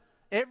that?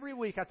 Every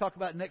week I talk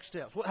about next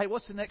steps. Hey,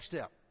 what's the next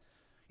step?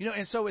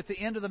 And so at the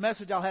end of the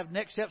message, I'll have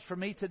next steps for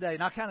me today.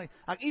 And I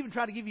even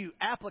try to give you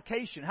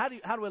application. How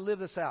do I live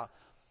this out?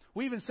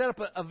 We even set up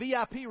a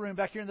VIP room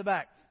back here in the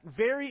back.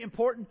 Very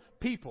important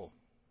people.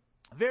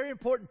 Very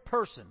important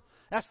person.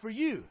 That's for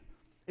you.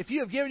 If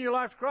you have given your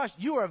life to Christ,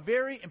 you are a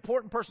very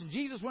important person.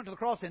 Jesus went to the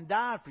cross and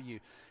died for you.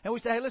 And we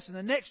say, hey, listen,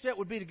 the next step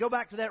would be to go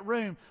back to that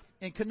room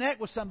and connect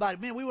with somebody.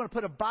 Man, we want to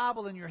put a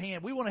Bible in your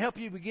hand. We want to help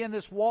you begin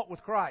this walk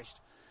with Christ.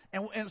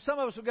 And some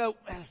of us will go,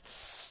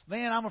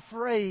 man, I'm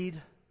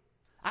afraid.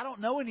 I don't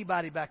know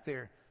anybody back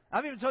there.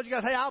 I've even told you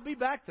guys, hey, I'll be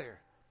back there.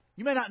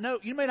 You may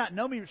not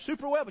know me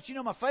super well, but you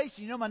know my face,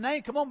 you know my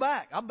name. Come on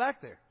back. I'm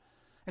back there.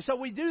 And so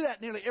we do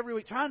that nearly every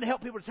week, trying to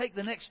help people to take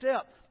the next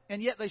step,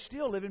 and yet they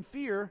still live in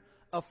fear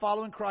of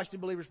following Christ in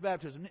believers'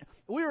 baptism.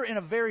 We are in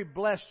a very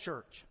blessed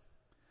church.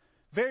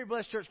 Very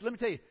blessed church. Let me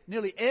tell you,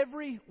 nearly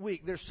every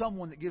week there's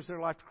someone that gives their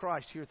life to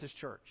Christ here at this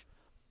church.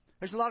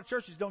 There's a lot of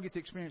churches that don't get to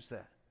experience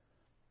that.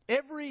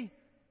 Every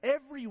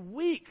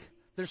week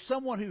there's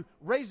someone who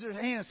raises their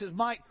hand and says,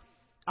 Mike,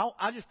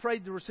 I just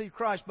prayed to receive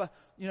Christ, but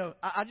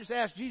I just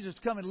asked Jesus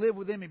to come and live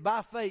within me.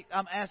 By faith,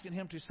 I'm asking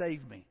Him to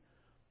save me.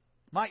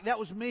 Mike, that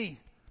was me.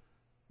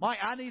 Mike,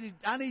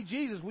 I need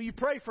Jesus. Will you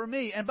pray for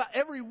me? And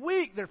every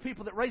week there are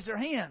people that raise their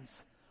hands.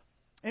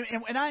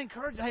 And I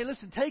encourage them, hey,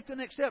 listen, take the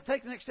next step,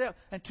 take the next step.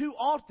 And too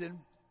often,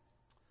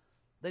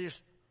 they just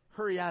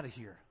hurry out of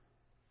here.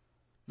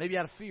 Maybe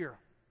out of fear.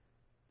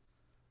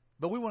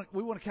 But we want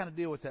to kind of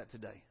deal with that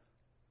today.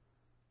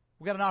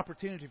 We've got an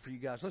opportunity for you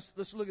guys.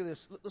 Let's look at this.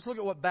 Let's look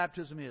at what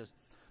baptism is.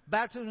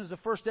 Baptism is the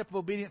first step of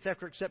obedience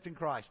after accepting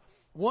Christ.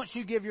 Once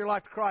you give your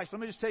life to Christ, let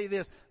me just tell you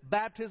this.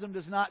 Baptism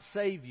does not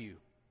save you.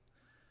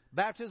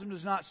 Baptism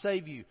does not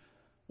save you.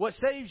 What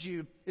saves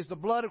you is the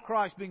blood of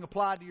Christ being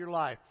applied to your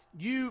life.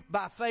 You,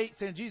 by faith,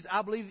 saying, Jesus,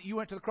 I believe that you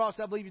went to the cross.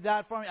 I believe you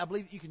died for me. I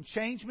believe that you can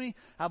change me.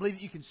 I believe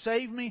that you can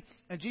save me.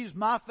 And Jesus,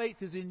 my faith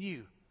is in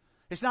you.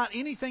 It's not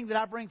anything that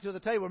I bring to the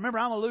table. Remember,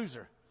 I'm a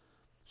loser.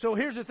 So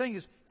here's the thing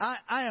is,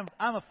 I'm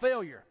a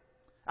failure.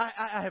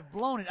 I have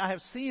blown it. I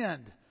have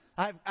sinned.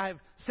 I've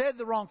said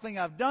the wrong thing.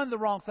 I've done the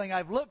wrong thing.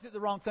 I've looked at the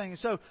wrong thing. And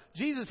so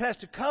Jesus has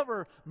to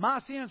cover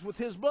my sins with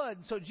His blood.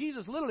 And so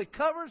Jesus literally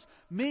covers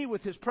me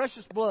with His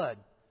precious blood.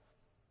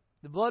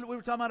 The blood that we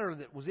were talking about earlier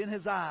that was in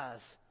His eyes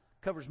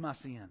covers my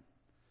sin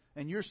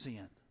and your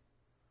sin.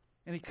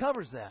 And He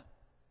covers that.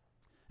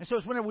 And so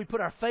it's whenever we put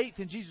our faith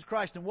in Jesus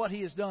Christ and what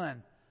He has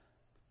done.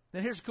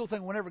 Then here's the cool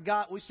thing. Whenever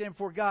we stand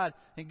before God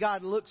and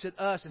God looks at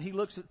us and He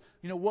looks at,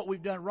 what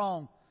we've done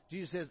wrong,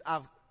 Jesus says,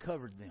 I've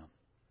covered them.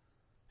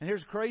 And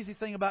here's the crazy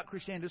thing about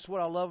Christianity. This is what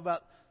I love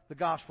about the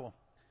gospel.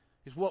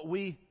 Is what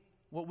we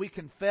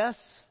confess,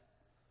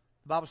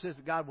 the Bible says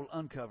that God will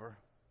uncover.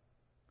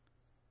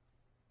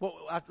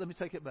 Let me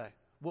take it back.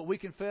 What we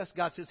confess,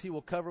 God says He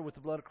will cover with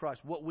the blood of Christ.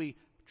 What we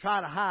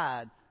try to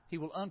hide, He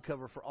will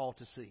uncover for all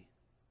to see.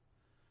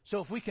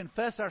 So if we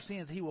confess our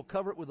sins, He will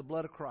cover it with the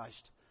blood of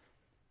Christ.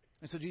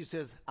 And so Jesus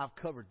says, I've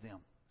covered them.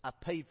 I've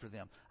paid for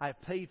them. I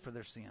have paid for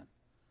their sin.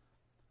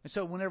 And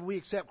so whenever we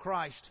accept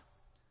Christ,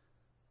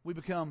 we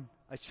become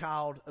a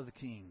child of the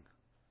King.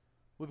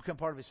 We become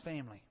part of His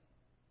family.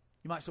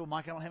 You might say, well,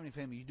 Mike, I don't have any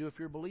family. You do if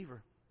you're a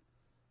believer.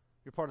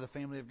 You're part of the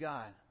family of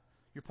God.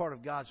 You're part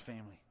of God's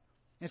family.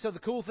 And so the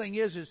cool thing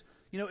is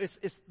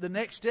it's the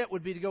next step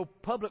would be to go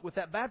public with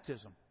that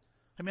baptism.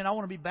 I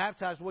want to be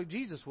baptized the way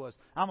Jesus was.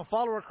 I'm a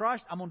follower of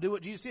Christ. I'm going to do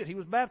what Jesus did. He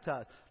was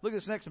baptized. Look at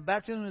this next one.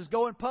 Baptism is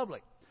going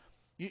public.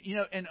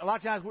 And a lot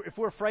of times if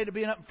we're afraid of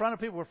being up in front of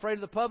people, we're afraid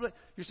of the public.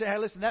 You say, hey,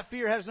 listen, that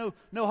fear has no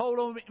hold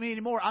on me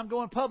anymore. I'm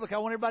going public. I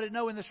want everybody to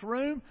know in this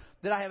room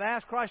that I have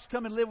asked Christ to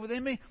come and live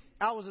within me.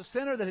 I was a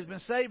sinner that has been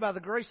saved by the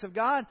grace of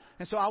God.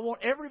 And so I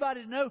want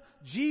everybody to know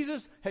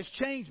Jesus has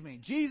changed me.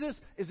 Jesus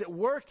is at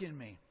work in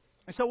me.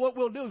 And so what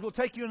we'll do is we'll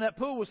take you in that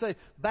pool. We'll say,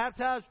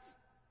 baptized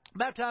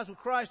with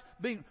Christ,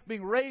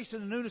 being raised to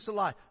the newness of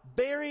life,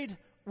 buried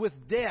with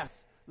death.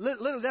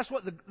 Literally, that's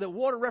what the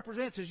water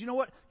represents is,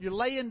 you're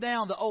laying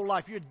down the old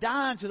life. You're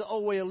dying to the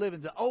old way of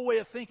living, the old way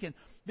of thinking,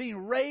 being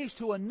raised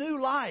to a new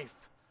life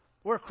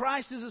where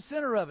Christ is the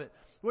center of it.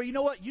 Where you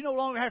no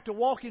longer have to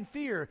walk in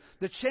fear.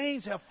 The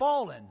chains have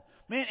fallen.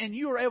 Man, and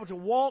you are able to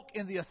walk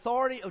in the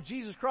authority of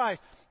Jesus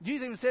Christ.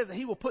 Jesus even says that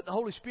He will put the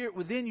Holy Spirit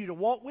within you to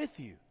walk with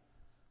you.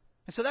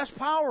 And so that's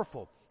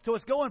powerful. So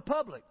it's going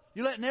public.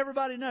 You're letting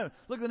everybody know.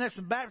 Look at the next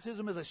one.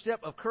 Baptism is a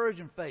step of courage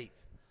and faith.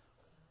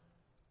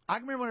 I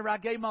can remember whenever I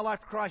gave my life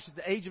to Christ at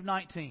the age of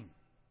 19.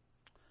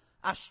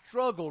 I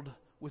struggled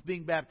with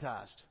being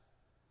baptized.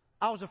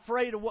 I was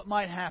afraid of what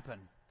might happen.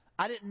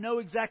 I didn't know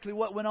exactly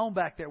what went on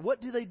back there.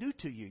 What do they do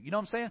to you? You know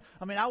what I'm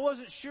saying? I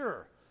wasn't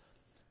sure.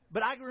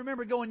 But I can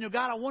remember going,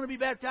 God, I want to be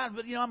baptized,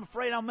 but, I'm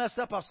afraid I'll mess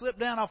up. I'll slip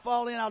down. I'll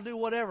fall in. I'll do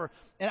whatever.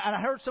 And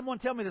I heard someone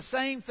tell me the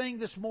same thing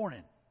this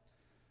morning.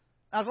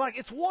 I was like,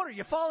 it's water.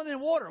 You're falling in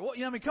water.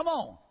 Come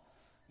on.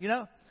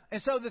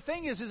 And so the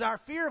thing is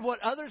our fear of what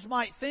others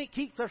might think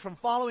keeps us from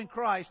following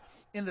Christ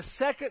in the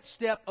second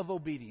step of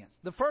obedience,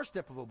 the first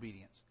step of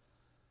obedience.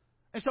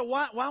 And so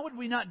why would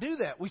we not do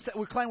that? We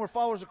claim we're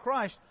followers of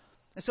Christ,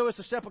 and so it's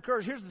a step of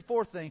courage. Here's the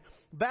fourth thing.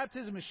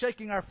 Baptism is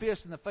shaking our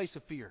fist in the face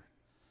of fear.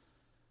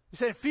 He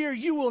said, fear,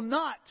 you will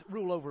not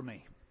rule over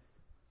me.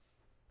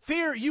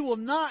 Fear, you will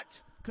not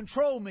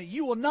control me.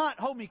 You will not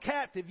hold me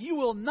captive. You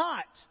will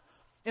not.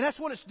 And that's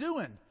what it's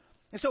doing.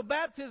 And so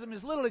baptism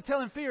is literally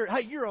telling fear,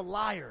 hey, you're a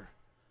liar.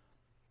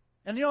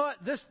 And you know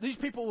what? These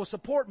people will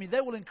support me.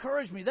 They will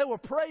encourage me. They will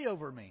pray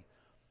over me.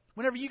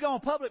 Whenever you go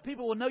in public,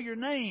 people will know your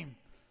name.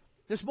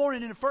 This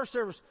morning in the first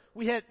service,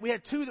 we had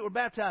two that were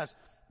baptized,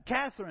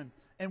 Catherine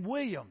and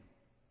William.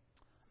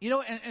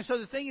 And so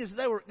the thing is,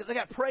 they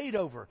got prayed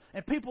over,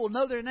 and people will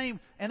know their name,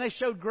 and they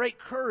showed great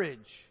courage.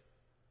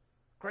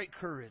 Great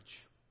courage.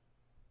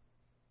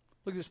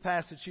 Look at this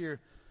passage here.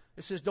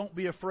 It says, don't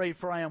be afraid,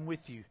 for I am with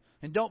you.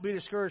 And don't be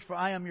discouraged, for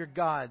I am your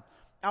God.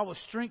 I will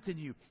strengthen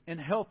you and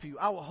help you.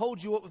 I will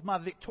hold you up with my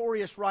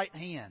victorious right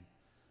hand.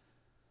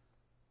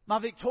 My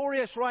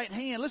victorious right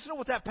hand. Listen to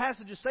what that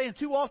passage is saying.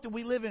 Too often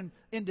we live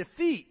in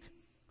defeat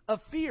of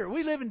fear.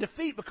 We live in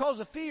defeat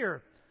because of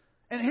fear.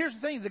 And here's the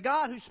thing. The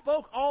God who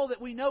spoke all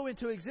that we know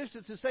into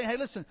existence is saying, hey,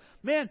 listen,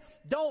 man,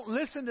 don't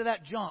listen to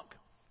that junk.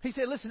 He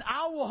said, listen,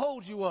 I will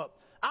hold you up.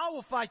 I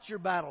will fight your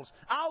battles.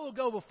 I will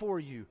go before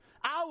you.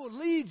 I will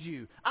lead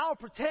you. I will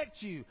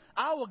protect you.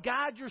 I will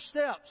guide your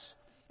steps.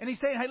 And he's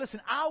saying, hey,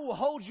 listen, I will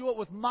hold you up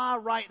with my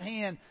right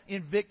hand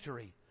in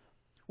victory.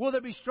 Will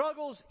there be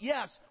struggles?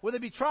 Yes. Will there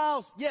be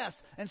trials? Yes.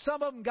 And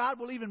some of them God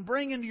will even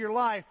bring into your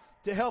life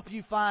to help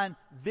you find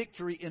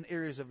victory in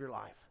areas of your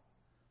life.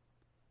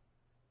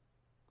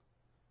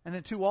 And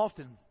then too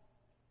often,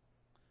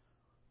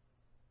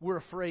 we're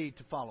afraid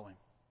to follow Him.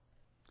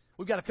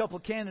 We've got a couple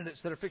of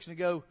candidates that are fixing to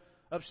go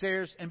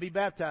upstairs and be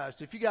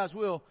baptized. If you guys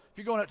will, if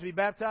you're going up to be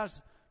baptized,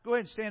 go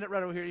ahead and stand up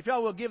right over here. If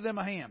y'all will, give them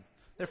a hand.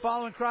 They're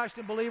following Christ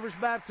in believers'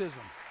 baptism.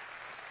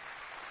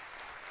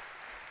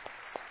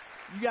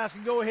 You guys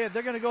can go ahead.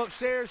 They're going to go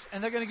upstairs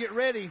and they're going to get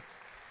ready.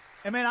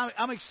 And man,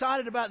 I'm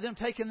excited about them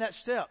taking that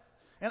step.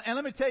 And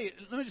let me tell you,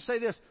 let me just say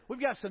this. We've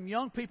got some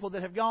young people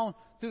that have gone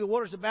through the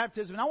waters of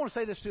baptism. And I want to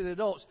say this to the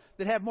adults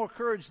that have more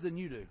courage than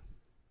you do.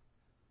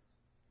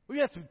 We've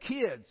got some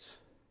kids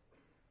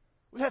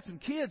We've had some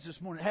kids this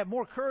morning that have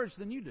more courage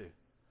than you do.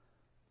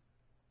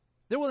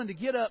 They're willing to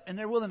get up and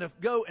they're willing to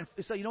go and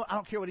say, you know what, I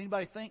don't care what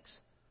anybody thinks.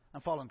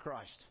 I'm following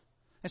Christ.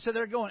 And so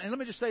they're going. And let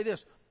me just say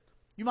this.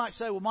 You might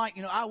say, well, Mike,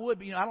 I would,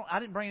 but I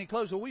didn't bring any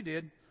clothes. Well, we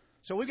did.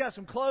 So we've got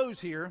some clothes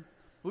here.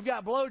 We've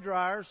got blow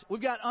dryers.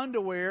 We've got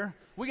underwear.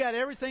 We got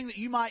everything that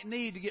you might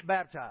need to get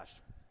baptized.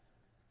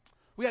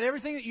 We got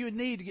everything that you would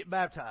need to get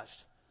baptized.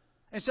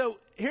 And so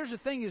here's the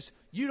thing is,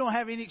 you don't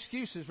have any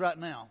excuses right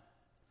now.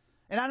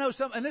 And I know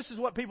and this is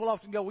what people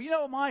often go,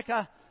 well, Mike,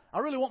 I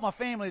really want my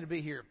family to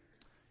be here.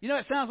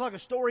 It sounds like a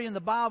story in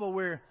the Bible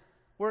where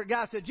a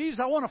guy said, Jesus,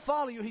 I want to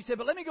follow you. He said,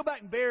 but let me go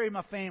back and bury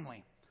my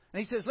family.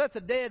 And he says, let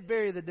the dead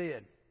bury the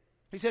dead.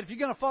 He said, if you're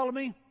going to follow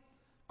me,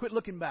 quit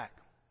looking back.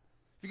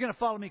 If you're going to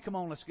follow me, come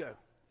on, let's go.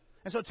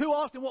 And so too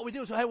often what we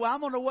do is say, hey, well,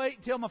 I'm going to wait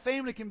until my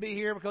family can be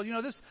here because,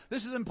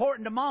 this is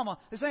important to Mama.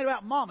 This ain't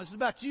about Mama. This is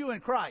about you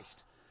and Christ.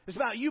 It's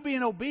about you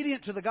being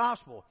obedient to the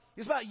gospel.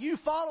 It's about you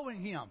following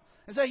Him.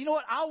 And say, you know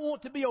what? I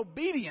want to be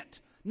obedient.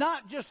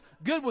 Not just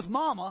good with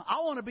Mama.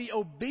 I want to be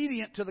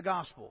obedient to the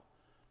gospel.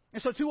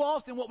 And so too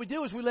often what we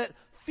do is we let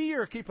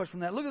fear keep us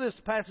from that. Look at this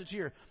passage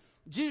here.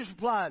 Jesus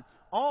replied,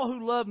 all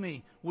who love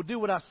me will do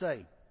what I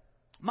say.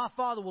 My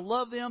Father will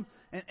love them,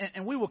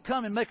 and we will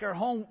come and make our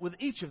home with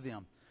each of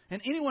them.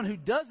 And anyone who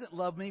doesn't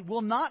love me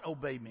will not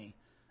obey me.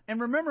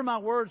 And remember, my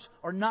words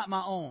are not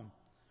my own.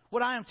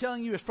 What I am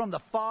telling you is from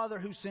the Father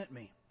who sent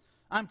me.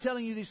 I'm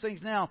telling you these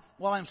things now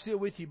while I'm still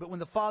with you. But when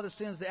the Father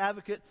sends the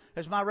advocate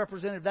as my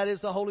representative, that is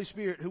the Holy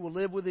Spirit who will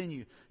live within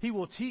you. He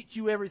will teach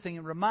you everything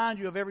and remind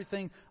you of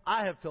everything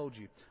I have told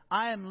you.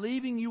 I am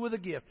leaving you with a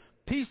gift,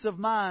 peace of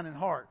mind and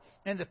heart.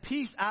 And the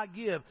peace I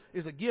give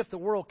is a gift the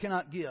world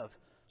cannot give.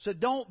 So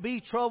don't be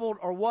troubled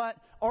or what?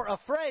 Or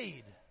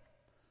afraid.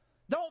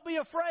 Don't be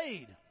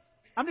afraid.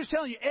 I'm just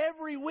telling you,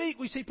 every week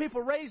we see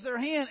people raise their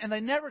hand and they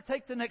never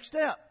take the next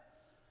step.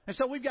 And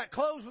so we've got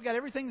clothes, we've got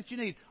everything that you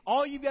need.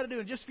 All you've got to do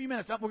in just a few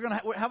minutes, we're going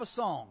to have a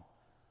song.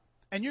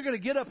 And you're going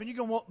to get up and you're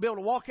going to be able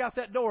to walk out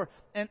that door.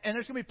 And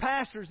there's going to be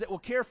pastors that will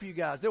care for you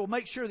guys. They will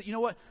make sure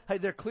that, hey,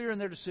 they're clear in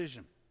their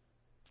decision.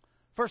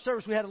 First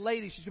service, we had a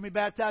lady. She's going to be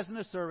baptized in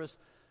this service.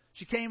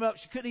 She came up.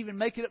 She couldn't even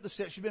make it up the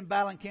steps. She'd been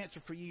battling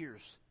cancer for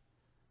years.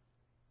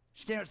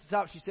 She came up to the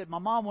top. She said, my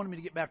mom wanted me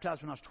to get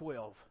baptized when I was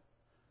 12.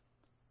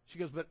 She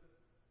goes, but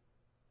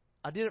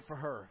I did it for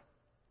her.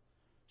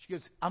 She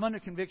goes, I'm under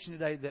conviction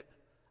today that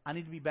I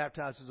need to be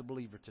baptized as a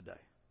believer today.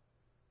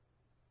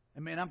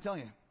 And man, I'm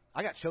telling you,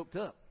 I got choked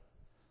up.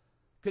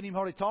 Couldn't even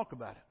hardly talk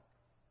about it.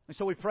 And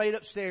so we prayed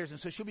upstairs, and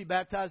so she'll be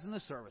baptized in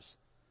this service.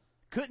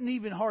 Couldn't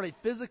even hardly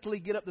physically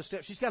get up the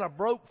steps. She's got a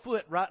broke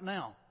foot right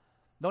now.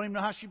 Don't even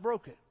know how she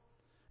broke it.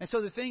 And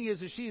so the thing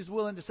is she is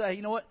willing to say,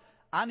 you know what?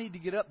 I need to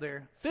get up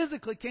there.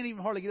 Physically can't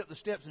even hardly get up the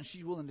steps, and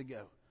she's willing to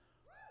go.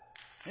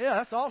 Yeah,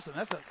 that's awesome.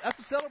 That's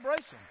a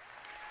celebration.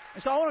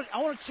 And so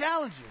I want to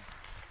challenge you.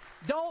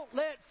 Don't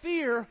let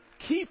fear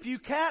keep you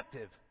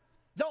captive.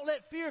 Don't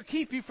let fear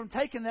keep you from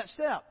taking that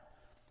step.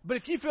 But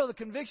if you feel the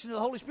conviction of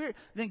the Holy Spirit,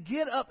 then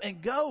get up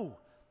and go.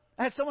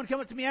 I had someone come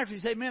up to me after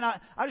and say, man, I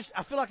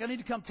feel like I need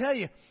to come tell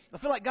you. I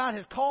feel like God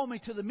has called me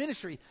to the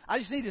ministry. I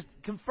just need to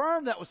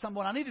confirm that with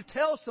someone. I need to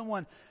tell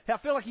someone, hey, I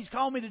feel like He's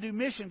called me to do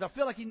missions. I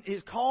feel like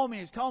He's called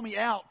me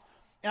out.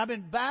 And I've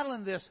been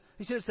battling this.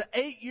 He said, it's an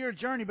 8-year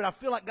journey, but I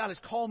feel like God has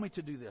called me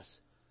to do this.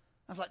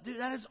 I was like, dude,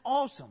 that is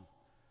awesome.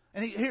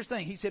 And here's the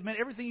thing. He said, man,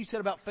 everything you said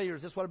about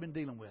failures, that's what I've been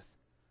dealing with.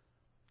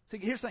 See,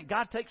 here's the thing.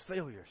 God takes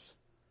failures,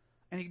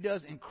 and He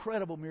does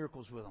incredible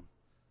miracles with them.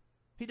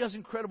 He does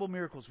incredible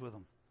miracles with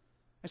them.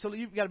 And so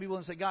you've got to be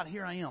willing to say, God,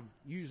 here I am.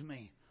 Use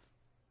me.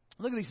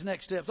 Look at these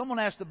next steps. I'm going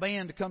to ask the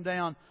band to come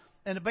down,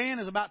 and the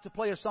band is about to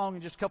play a song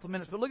in just a couple of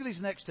minutes, but look at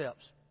these next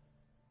steps.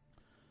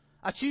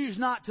 I choose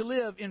not to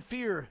live in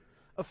fear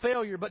of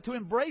failure, but to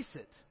embrace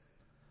it.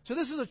 So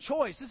this is a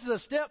choice. This is a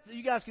step that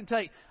you guys can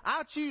take.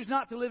 I choose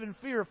not to live in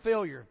fear of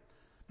failure,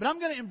 but I'm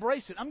going to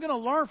embrace it. I'm going to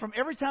learn from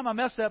every time I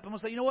mess up. I'm going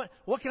to say, you know what?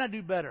 What can I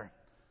do better?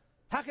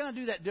 How can I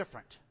do that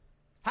different?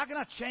 How can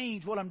I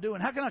change what I'm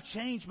doing? How can I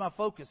change my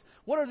focus?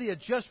 What are the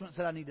adjustments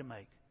that I need to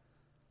make?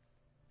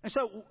 And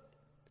so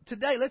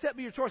today, let that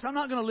be your choice. I'm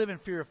not going to live in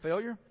fear of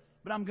failure,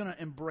 but I'm going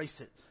to embrace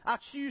it. I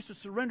choose to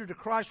surrender to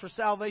Christ for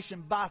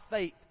salvation by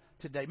faith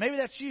today. Maybe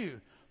that's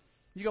you.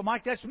 You go,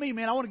 Mike, that's me,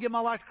 man. I want to give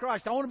my life to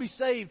Christ. I want to be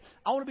saved.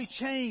 I want to be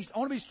changed. I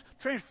want to be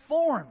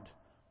transformed.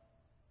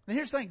 And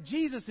here's the thing.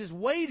 Jesus is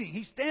waiting.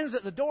 He stands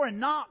at the door and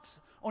knocks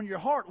on your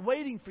heart,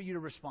 waiting for you to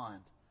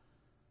respond.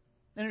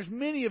 And there's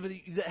many of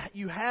you that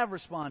you have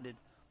responded.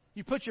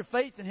 You put your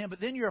faith in Him,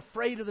 but then you're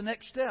afraid of the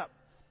next step.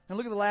 And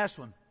look at the last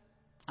one.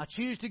 I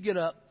choose to get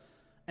up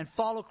and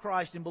follow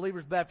Christ in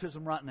believer's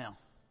baptism right now.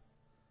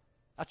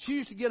 I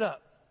choose to get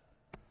up.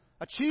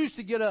 I choose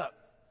to get up.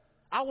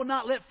 I will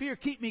not let fear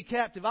keep me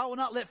captive. I will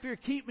not let fear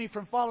keep me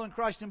from following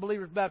Christ in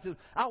believer's baptism.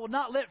 I will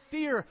not let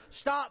fear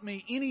stop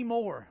me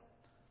anymore.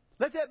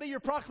 Let that be your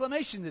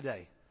proclamation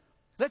today.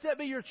 Let that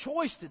be your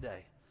choice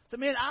today. So,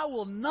 man, I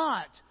will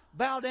not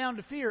bow down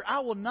to fear. I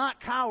will not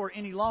cower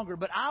any longer,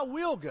 but I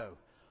will go.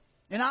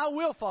 And I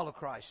will follow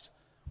Christ.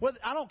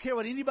 I don't care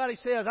what anybody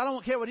says. I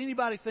don't care what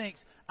anybody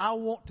thinks. I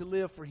want to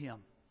live for Him.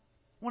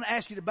 I want to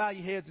ask you to bow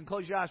your heads and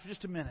close your eyes for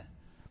just a minute.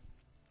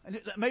 And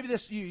maybe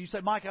this is you. You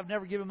say, Mike, I've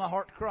never given my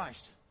heart to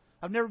Christ.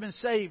 I've never been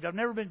saved. I've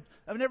never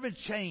been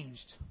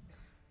changed.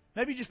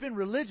 Maybe you've just been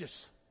religious.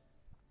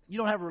 You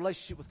don't have a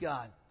relationship with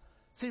God.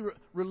 See,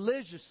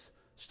 religious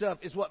stuff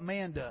is what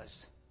man does.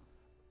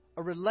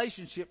 A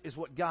relationship is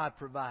what God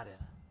provided.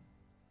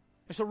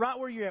 And so right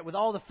where you're at, with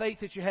all the faith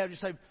that you have,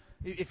 just say,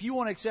 if you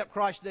want to accept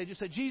Christ today, just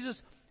say,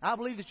 Jesus, I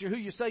believe that you're who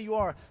you say you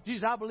are.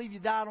 Jesus, I believe you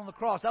died on the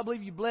cross. I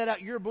believe you bled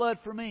out your blood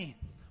for me.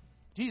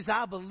 Jesus,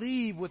 I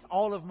believe with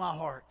all of my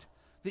heart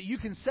that you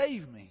can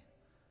save me.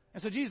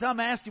 And so, Jesus, I'm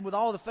asking with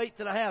all the faith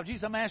that I have,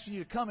 Jesus, I'm asking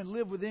you to come and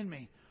live within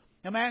me.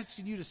 I'm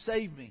asking you to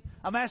save me.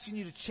 I'm asking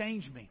you to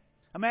change me.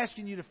 I'm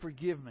asking you to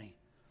forgive me.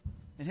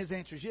 And His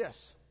answer is yes.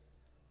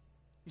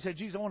 You say,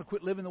 Jesus, I want to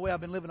quit living the way I've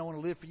been living. I want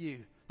to live for you.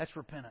 That's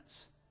repentance.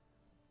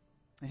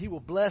 And He will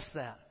bless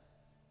that.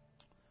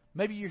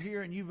 Maybe you're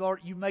here and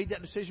you've made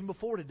that decision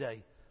before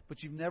today,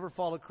 but you've never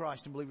followed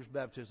Christ in believer's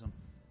baptism.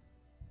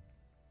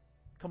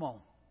 Come on.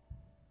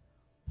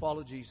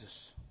 Follow Jesus.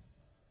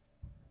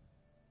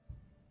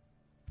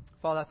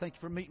 Father, I thank you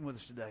for meeting with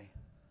us today.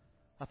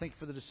 I thank you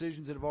for the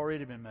decisions that have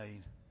already been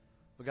made.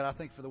 But God, I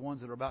thank you for the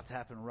ones that are about to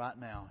happen right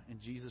now.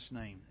 In Jesus'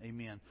 name,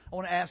 amen. I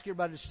want to ask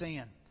everybody to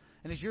stand.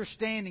 And as you're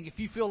standing, if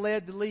you feel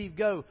led to leave,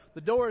 go. The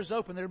door is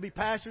open. There will be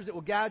pastors that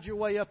will guide your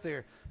way up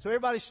there. So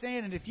everybody's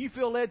standing. If you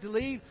feel led to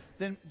leave,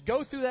 then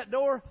go through that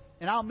door,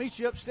 and I'll meet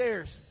you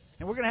upstairs.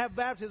 And we're going to have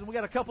baptism. We've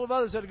got a couple of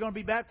others that are going to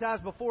be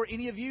baptized before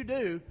any of you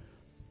do.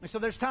 And so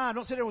there's time.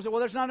 Don't sit there and say, well,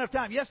 there's not enough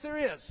time. Yes,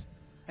 there is.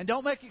 And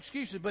don't make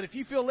excuses. But if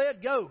you feel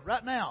led, go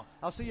right now.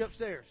 I'll see you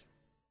upstairs.